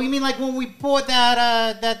 Oh, you mean like when we poured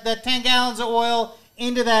that 10 gallons of oil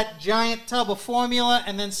into that giant tub of formula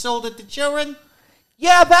and then sold it to children?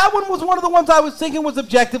 Yeah, that one was one of the ones I was thinking was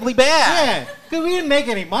objectively bad. Yeah, because we didn't make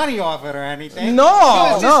any money off it or anything. No,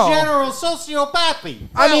 It was just no. general sociopathy.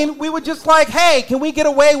 I mean, we were just like, hey, can we get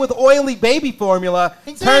away with oily baby formula?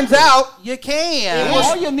 Exactly. Turns out you can.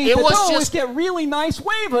 All you need it to was do is just- get really nice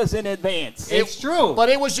waivers in advance. It's true. But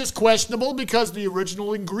it was just questionable because the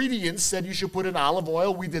original ingredients said you should put in olive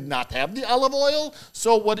oil. We did not have the olive oil.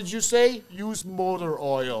 So what did you say? Use motor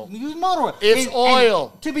oil. Use motor oil. It's oil.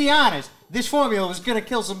 And to be honest, this formula was going to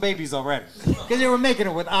kill some babies already. Because they were making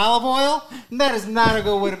it with olive oil. And that is not a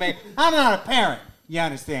good way to make it. I'm not a parent, you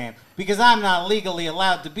understand? Because I'm not legally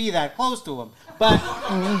allowed to be that close to them. But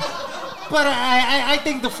I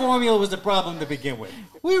think the formula was the problem to begin with.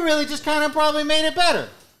 We really just kind of probably made it better.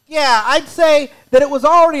 Yeah, I'd say that it was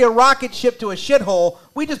already a rocket ship to a shithole.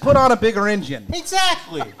 We just put on a bigger engine.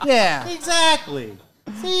 Exactly. Yeah. Exactly.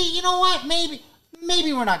 See, you know what?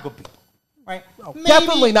 Maybe we're not good people. Right? Maybe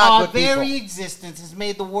definitely not our good people. very existence has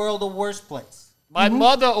made the world a worse place. My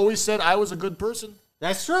mother always said I was a good person.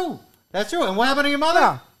 That's true. And what happened to your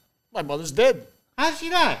mother? My mother's dead. How did she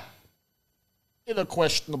die? In a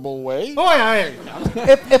questionable way. Oh, yeah.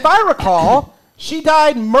 If I recall, she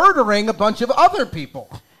died murdering a bunch of other people.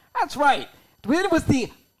 That's right. It was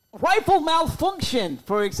the rifle malfunction,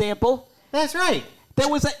 for example. That's right. It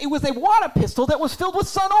was a water pistol that was filled with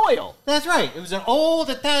Sun Oil. That's right. It was an old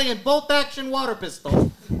Italian bolt-action water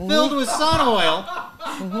pistol filled with Sun Oil.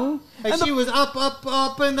 And she was up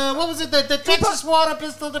in the, what was it, the Texas Water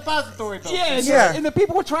Pistol Depository building. Yeah, and the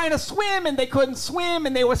people were trying to swim, and they couldn't swim,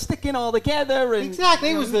 and they were sticking all together. And, Exactly.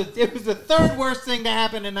 It was the third worst thing to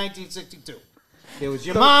happen in 1962. It was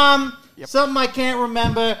your mom, something I can't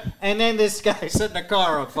remember, and then this guy setting a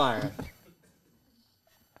car on fire.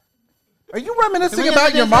 Are you reminiscing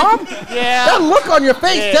about your mom? Yeah. That look on your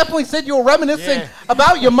face definitely said you were reminiscing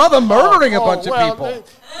about your mother murdering a bunch of people.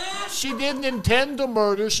 She didn't intend to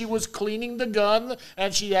murder. She was cleaning the gun,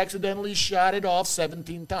 and she accidentally shot it off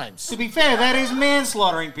 17 times. To be fair, that is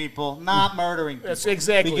manslaughtering people, not murdering people. That's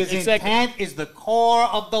exactly. Because exactly. intent is the core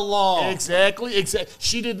of the law. Exactly.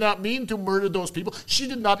 She did not mean to murder those people. She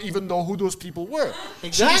did not even know who those people were. She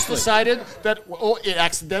just Exactly. decided that it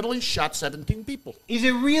accidentally shot 17 people. Is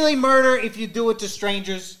it really murder if you do it to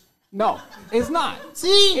strangers? No, it's not.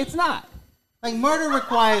 See? It's not. Like, murder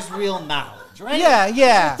requires real knowledge, right?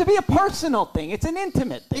 Yeah. To be a personal thing. It's an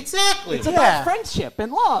intimate thing. Exactly. It's about friendship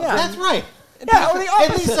and love. That's right. Yeah, or the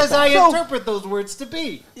At opposite. least as I So- interpret those words to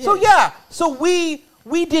be. So we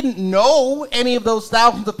We didn't know any of those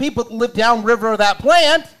thousands of people that lived downriver of that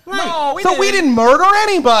plant. Right. So we didn't murder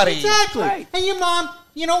anybody. Exactly. Right. And your mom,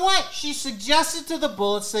 you know what? She suggested to the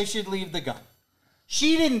bullets they should leave the gun.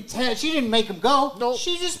 She didn't make them go. No.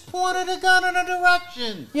 She just pointed a gun in a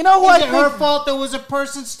direction. You know what? Is it her fault there was a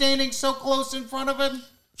person standing so close in front of him?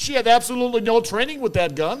 She had absolutely no training with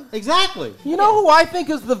that gun. Exactly. You know who I think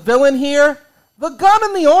is the villain here? The gun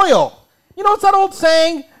and the oil. You know, it's that old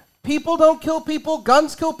saying, people don't kill people,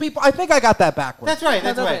 guns kill people. I think I got that backwards. That's right,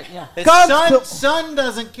 that's right. Yeah. The sun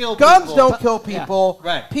doesn't kill people. Guns don't kill people. Yeah,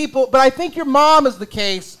 right. People, but I think your mom is the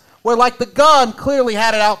case where, like, the gun clearly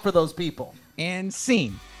had it out for those people. And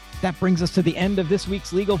scene. That brings us to the end of this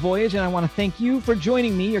week's legal voyage, and I want to thank you for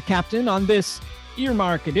joining me, your captain, on this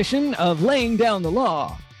Earmark edition of Laying Down the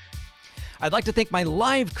Law. I'd like to thank my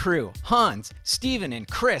live crew, Hans, Steven, and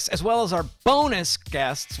Chris, as well as our bonus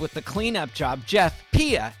guests with the cleanup job, Jeff,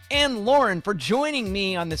 Pia, and Lauren, for joining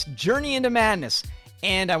me on this journey into madness.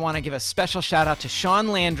 And I want to give a special shout out to Sean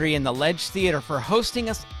Landry and the Ledge Theater for hosting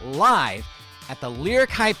us live at the Lyric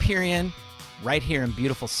Hyperion right here in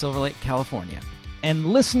beautiful Silver Lake, California.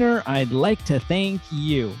 And listener, I'd like to thank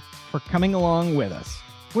you for coming along with us.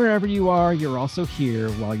 Wherever you are, you're also here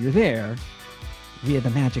while you're there via the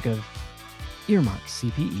magic of Earmark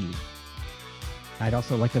CPE. I'd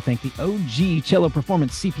also like to thank the OG Cello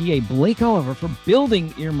Performance CPA, Blake Oliver, for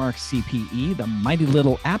building Earmark CPE, the mighty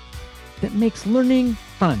little app that makes learning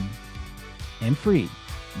fun and free.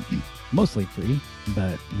 Mostly free,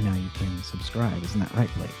 but now you can subscribe. Isn't that right,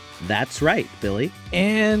 Blake? That's right, Billy.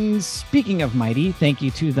 And speaking of mighty, thank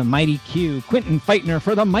you to the mighty Q, Quentin Feitner,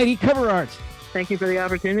 for the mighty cover art. Thank you for the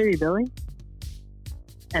opportunity, Billy.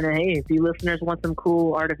 And hey, if you listeners want some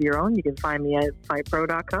cool art of your own, you can find me at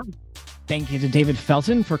fightpro.com. Thank you to David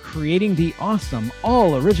Felton for creating the awesome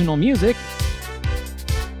all-original music.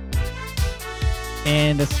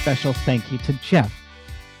 And a special thank you to Jeff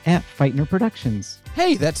at Feitner Productions.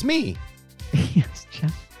 Hey, that's me. Yes,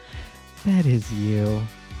 Jeff, that is you.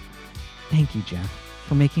 Thank you, Jeff,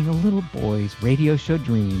 for making a little boy's radio show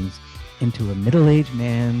dreams into a middle-aged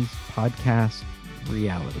man's podcast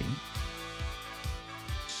reality.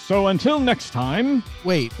 So until next time...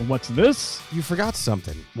 Wait. What's this? You forgot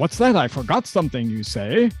something. What's that? I forgot something, you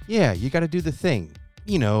say? Yeah, you gotta do the thing.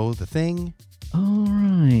 You know, the thing. All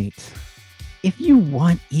right. If you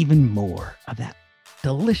want even more of that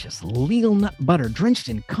delicious legal nut butter drenched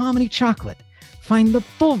in comedy chocolate, find the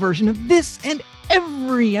full version of this and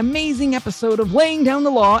every amazing episode of Laying Down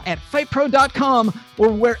the Law at fightpro.com or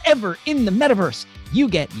wherever in the metaverse you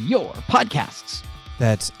get your podcasts.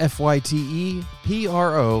 That's FYTEPRO.com.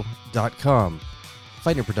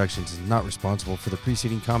 Feitner Productions is not responsible for the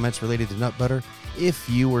preceding comments related to nut butter. If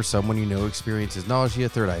you or someone you know experiences nausea,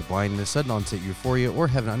 third eye blindness, sudden onset euphoria, or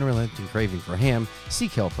have an unrelenting craving for ham,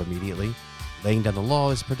 seek help immediately. Laying Down the Law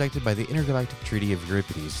is protected by the Intergalactic Treaty of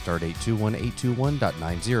Euripides, stardate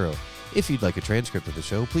 21821.90. If you'd like a transcript of the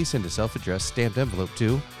show, please send a self-addressed stamped envelope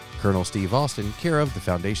to Colonel Steve Austin, care of the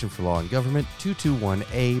Foundation for Law and Government,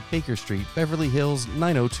 221A Baker Street, Beverly Hills,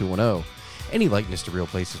 90210. Any likeness to real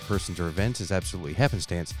places, persons, or events is absolutely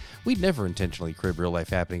happenstance. We'd never intentionally crib real-life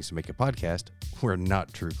happenings to make a podcast. We're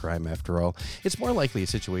not true crime, after all. It's more likely a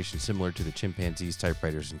situation similar to the chimpanzees,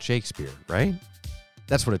 typewriters, and Shakespeare, right?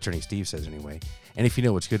 That's what Attorney Steve says anyway. And if you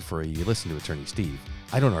know what's good for you, you listen to Attorney Steve.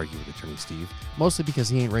 I don't argue with Attorney Steve, mostly because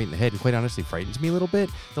he ain't right in the head and quite honestly frightens me a little bit.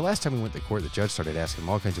 The last time we went to court, the judge started asking him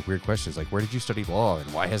all kinds of weird questions like, where did you study law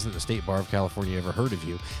and why hasn't the State Bar of California ever heard of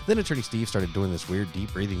you? Then Attorney Steve started doing this weird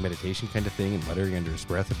deep breathing meditation kind of thing and muttering under his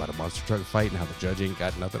breath about a monster truck fight and how the judge ain't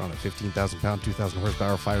got nothing on a 15,000-pound, 2,000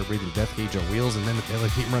 horsepower fire-breathing death cage on wheels, and then the tailor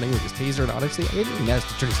came running with his taser, and honestly, I didn't even ask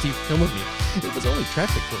Attorney Steve to come with me. It was only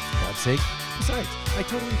traffic court, for God's sake. Besides, I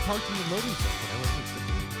totally parked in the loading zone when I went to